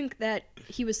like to think that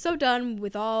he was so done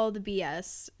with all the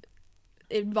BS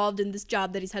involved in this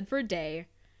job that he's had for a day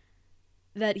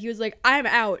that he was like, I'm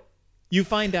out. You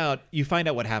find out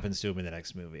what happens to him in the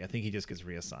next movie. I think he just gets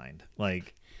reassigned.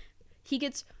 Like, he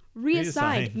gets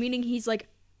reassigned, meaning he's like,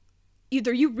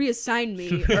 either you reassign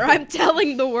me or I'm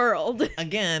telling the world.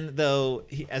 Again, though,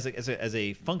 he, as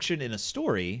a function in a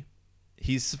story,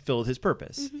 he's fulfilled his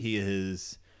purpose. Mm-hmm. He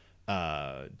has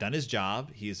done his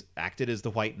job. He's acted as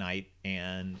the White Knight,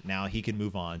 and now he can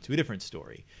move on to a different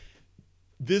story.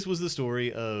 This was the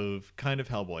story of kind of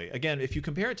Hellboy. Again, if you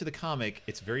compare it to the comic,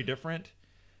 it's very different.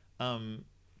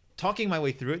 Talking my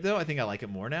way through it, though, I think I like it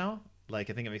more now. Like,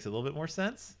 I think it makes a little bit more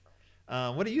sense.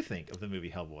 What do you think of the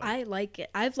movie Hellboy? I like it.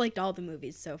 I've liked all the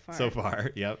movies so far. So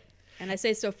far, yep. And I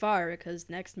say so far because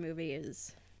the next movie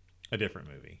is a different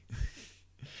movie.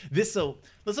 Let's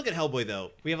look at Hellboy,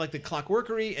 though. We have like the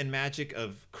clockworkery and magic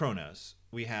of Kronos.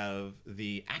 We have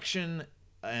the action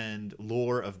and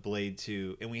lore of Blade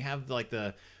 2, and we have like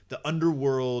the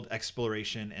underworld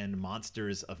exploration and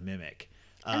monsters of Mimic.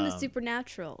 And the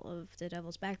supernatural of The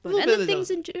Devil's Backbone. And the things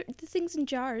in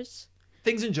jars.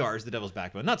 Things in Jars, The Devil's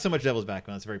Backbone. Not so much Devil's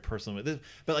Backbone. It's very personal.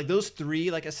 But like those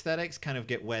three like aesthetics kind of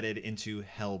get wedded into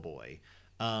Hellboy.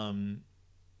 And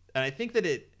I think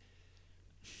that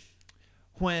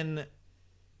when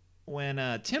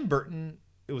Tim Burton,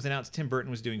 it was announced Tim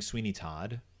Burton was doing Sweeney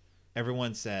Todd,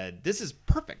 everyone said, this is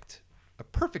perfect. A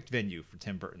perfect venue for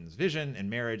Tim Burton's vision and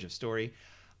marriage of story.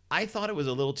 I thought it was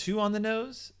a little too on the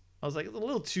nose. I was like, it's a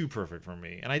little too perfect for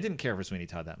me. And I didn't care for Sweeney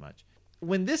Todd that much.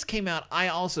 When this came out, I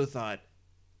also thought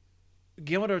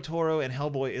Guillermo del Toro and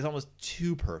Hellboy is almost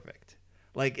too perfect.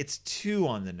 Like, it's too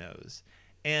on the nose.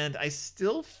 And I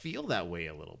still feel that way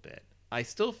a little bit. I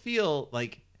still feel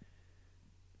like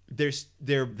their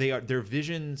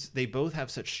visions, they both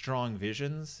have such strong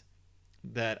visions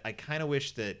that I kind of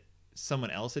wish that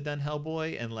someone else had done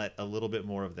Hellboy and let a little bit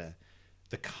more of the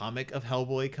comic of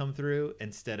Hellboy come through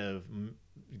instead of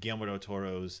Guillermo del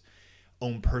Toro's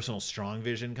own personal strong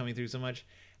vision coming through so much.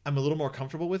 I'm a little more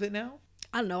comfortable with it now.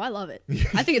 I don't know. I love it.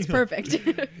 I think it's perfect.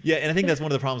 Yeah, and I think that's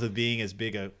one of the problems with being as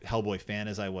big a Hellboy fan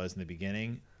as I was in the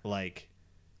beginning. Like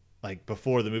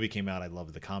before the movie came out, I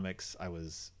loved the comics. I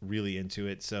was really into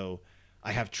it. So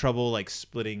I have trouble like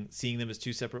seeing them as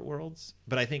two separate worlds.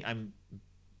 But I think I'm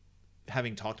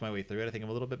having talked my way through it. I think I'm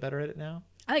a little bit better at it now.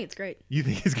 I think it's great. You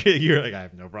think it's great? You're like, I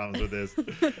have no problems with this.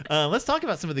 Let's talk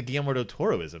about some of the Guillermo del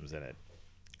Toro-isms in it.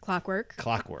 Clockwork.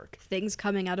 Things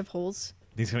coming out of holes.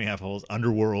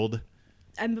 Underworld.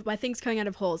 And by things coming out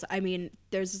of holes, I mean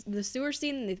there's the sewer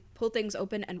scene and they pull things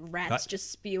open and rats just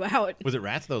spew out. Was it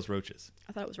rats? Those roaches.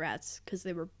 I thought it was rats because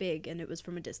they were big and it was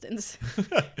from a distance.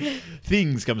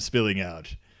 Things come spilling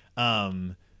out.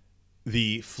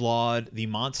 The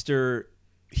monster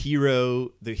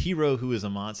hero, the hero who is a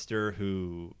monster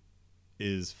who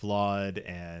is flawed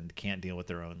and can't deal with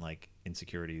their own like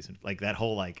insecurities and like that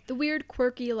whole like the weird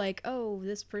quirky like, oh,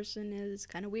 this person is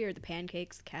kind of weird. The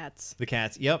pancakes, the cats.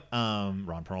 Yep.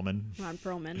 Ron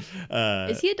Perlman.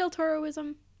 Is he a Del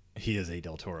Toroism? He is a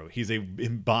Del Toro. He's a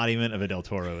embodiment of a Del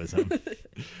Toroism.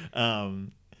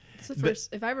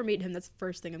 If I ever meet him, that's the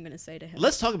first thing I'm going to say to him.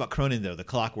 Let's talk about Cronin, though, the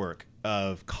Clockwork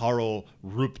of Karl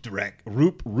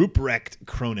Ruprecht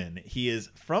Cronin. He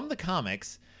is from the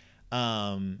comics.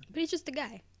 But he's just a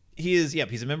guy. He's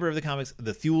a member of the comics,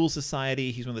 the Thule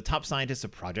Society. He's one of the top scientists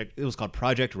of it was called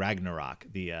Project Ragnarok,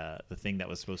 the thing that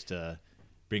was supposed to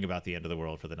bring about the end of the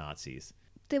world for the Nazis.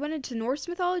 They went into Norse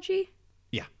mythology?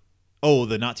 Yeah. Oh,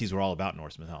 the Nazis were all about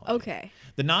Norse mythology. Okay.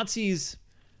 The Nazis...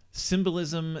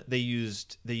 Symbolism, they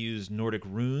used Nordic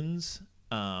runes.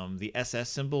 The SS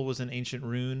symbol was an ancient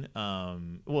rune.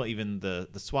 Even the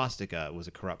swastika was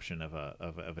a corruption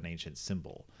of an ancient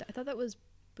symbol. I thought that was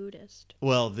Buddhist.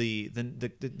 Well, the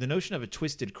notion of a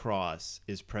twisted cross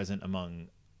is present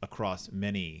across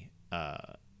many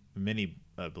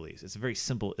beliefs. It's a very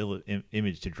simple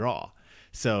image to draw.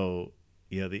 So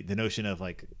the notion of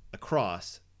like a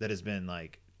cross that has been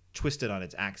like twisted on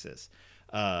its axis.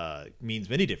 Means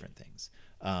many different things.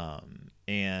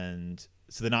 And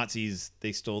so the Nazis,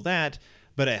 they stole that.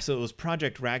 But so it was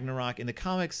Project Ragnarok. In the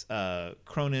comics,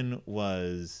 Cronin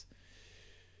was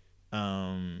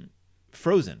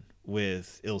frozen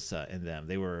with Ilsa and them.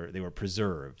 They were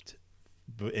preserved,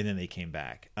 and then they came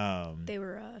back. They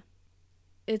were...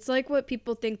 It's like what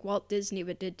people think Walt Disney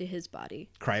did to his body.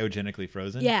 Cryogenically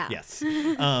frozen? Yeah. Yes.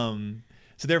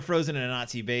 So they're frozen in a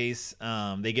Nazi base.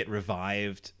 They get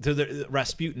revived. So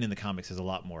Rasputin in the comics has a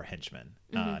lot more henchmen,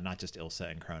 not just Ilsa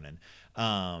and Cronin.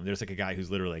 There's like a guy who's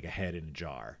literally like a head in a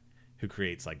jar who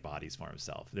creates like bodies for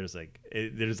himself. There's like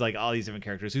all these different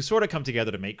characters who sort of come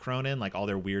together to make Cronin, like all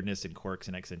their weirdness and quirks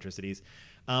and eccentricities.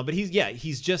 But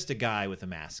he's just a guy with a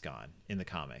mask on in the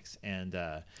comics. And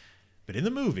but in the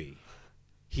movie,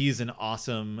 he's an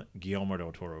awesome Guillermo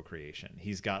del Toro creation.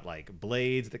 He's got like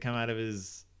blades that come out of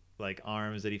his like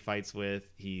arms that he fights with.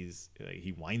 He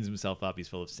winds himself up. He's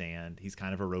full of sand. He's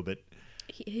kind of a robot.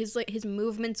 His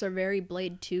movements are very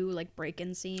Blade 2 like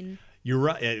break-in scene. You're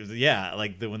right. Yeah,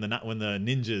 like when the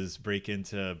ninjas break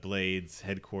into Blade's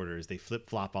headquarters, they flip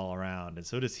flop all around, and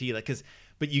so does he. Like, he's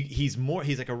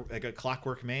like a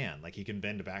clockwork man. Like he can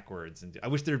bend backwards, and I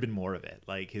wish there had been more of it.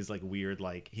 Like his like weird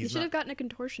like He should have gotten a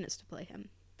contortionist to play him.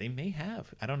 They may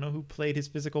have. I don't know who played his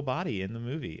physical body in the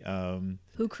movie.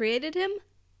 Who created him?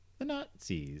 The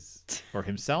Nazis. Or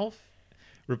himself.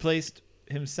 Replaced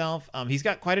himself. He's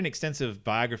got quite an extensive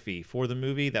biography for the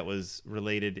movie that was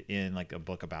related in like a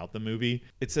book about the movie.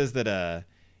 It says that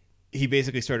he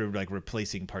basically started like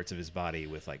replacing parts of his body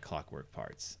with like clockwork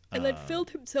parts. And then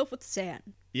filled himself with sand.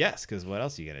 Yes, because what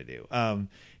else are you gonna do?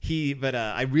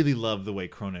 I really love the way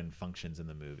Cronin functions in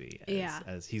the movie.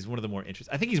 As he's one of the more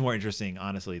interesting. I think he's more interesting,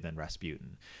 honestly, than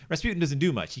Rasputin. Rasputin doesn't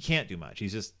do much. He can't do much.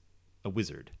 He's just a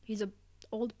wizard. He's a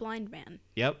old blind man.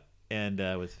 Yep. And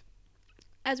with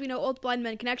As we know, old blind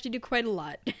men can actually do quite a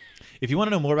lot. if you want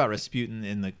to know more about Rasputin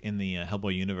in the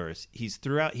Hellboy universe, he's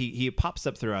throughout. He pops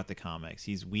up throughout the comics.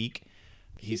 He's weak.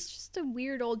 He's just a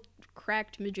weird old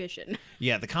cracked magician.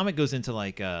 Yeah, the comic goes into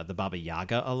like the Baba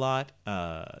Yaga a lot.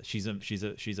 She's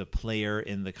a player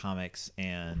in the comics,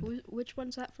 and Which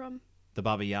one's that from? the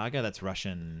Baba Yaga, that's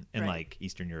Russian and Right. like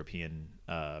Eastern European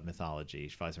mythology.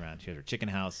 She flies around. She has her chicken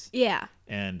house. Yeah.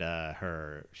 And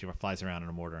she flies around in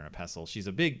a mortar and a pestle. She's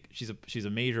a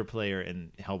major player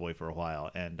in Hellboy for a while.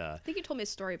 And I think you told me a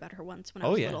story about her once when I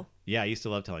was little. yeah, I used to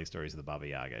love telling stories of the Baba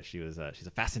Yaga. She's a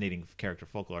fascinating character,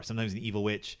 folklore. Sometimes an evil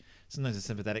witch, sometimes a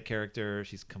sympathetic character.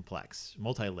 She's complex,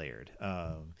 multi-layered.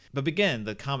 But again,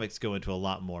 the comics go into a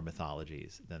lot more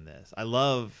mythologies than this. I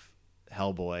love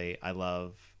Hellboy. I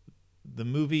love the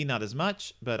movie, not as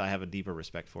much, but I have a deeper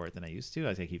respect for it than I used to,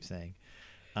 as I keep saying.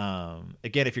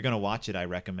 Again, if you're going to watch it, I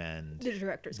recommend The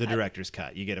director's the cut. director's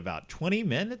cut. You get about 20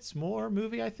 minutes more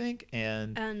movie, I think,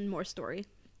 and more story.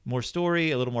 more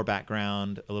story, a little more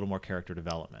background, a little more character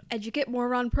development. And you get more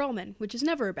Ron Perlman, which is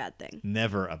never a bad thing.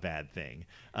 Never a bad thing.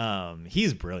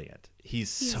 He's brilliant. He's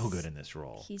so good in this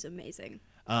role. He's amazing.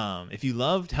 If you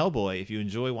loved Hellboy, if you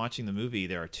enjoy watching the movie,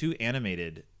 there are 2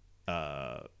 animated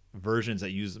versions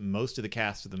that use most of the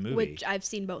cast of the movie. Which I've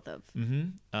seen both of.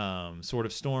 Sword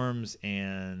of Storms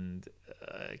and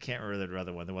I can't remember the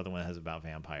other one. The other one has about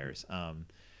vampires.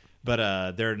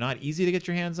 But they're not easy to get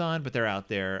your hands on, but they're out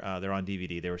there. They're on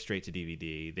DVD. They were straight to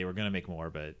DVD. They were going to make more,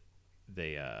 but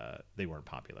they weren't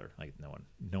popular. Like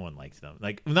no one liked them.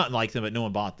 Like not liked them, but no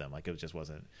one bought them. Like it just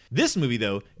wasn't. This movie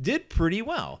though did pretty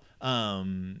well.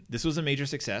 This was a major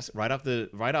success right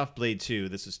off Blade 2.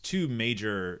 This was 2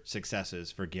 major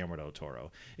successes for Guillermo del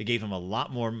Toro. It gave him a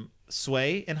lot more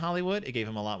sway in Hollywood. It gave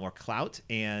him a lot more clout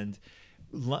and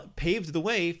paved the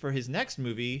way for his next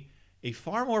movie, a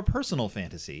far more personal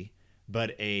fantasy,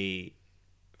 but a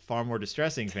far more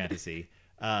distressing fantasy.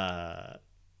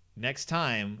 Next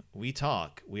time we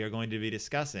talk, we are going to be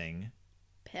discussing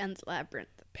Pan's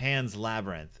Labyrinth. Pan's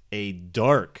Labyrinth, a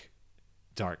dark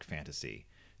fantasy.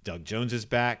 Doug Jones is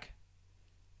back.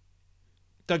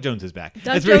 Doug Jones is back.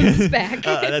 Doug Jones is back.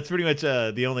 That's pretty much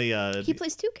the only... he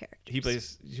plays 2 characters. He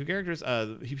plays 2 characters.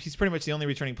 He's pretty much the only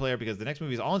returning player because the next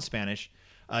movie is all in Spanish.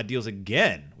 Deals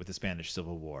again with the Spanish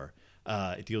Civil War.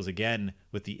 It deals again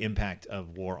with the impact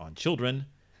of war on children.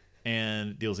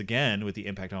 And deals again with the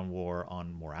impact on war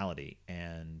on morality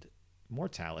and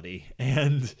mortality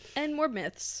and more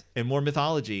myths and more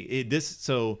mythology.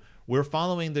 So we're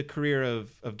following the career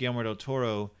of Guillermo del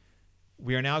Toro.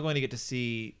 We are now going to get to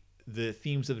see the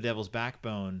themes of The Devil's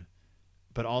Backbone,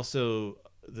 but also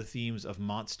the themes of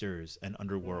monsters and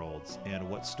underworlds and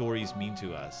what stories mean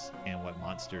to us and what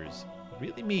monsters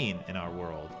really mean in our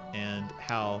world and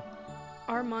how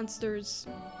are monsters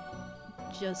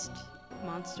just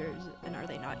monsters, and are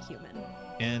they not human?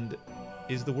 And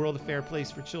is the world a fair place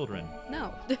for children?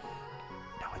 No. No,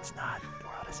 it's not. The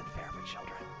world isn't fair for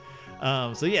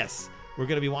children. So yes, we're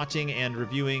going to be watching and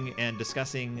reviewing and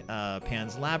discussing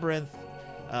Pan's Labyrinth.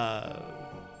 Are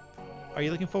you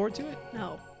looking forward to it?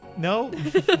 No. No?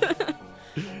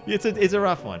 It's a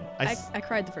rough one. I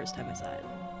cried the first time I saw it.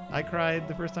 I cried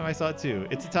the first time I saw it too.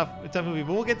 It's a tough movie,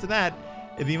 but we'll get to that.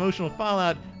 The emotional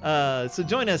fallout. So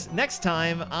join us next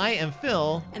time. I am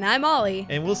Phil. And I'm Ollie.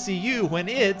 And we'll see you when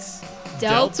it's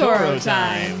Del Toro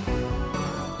time.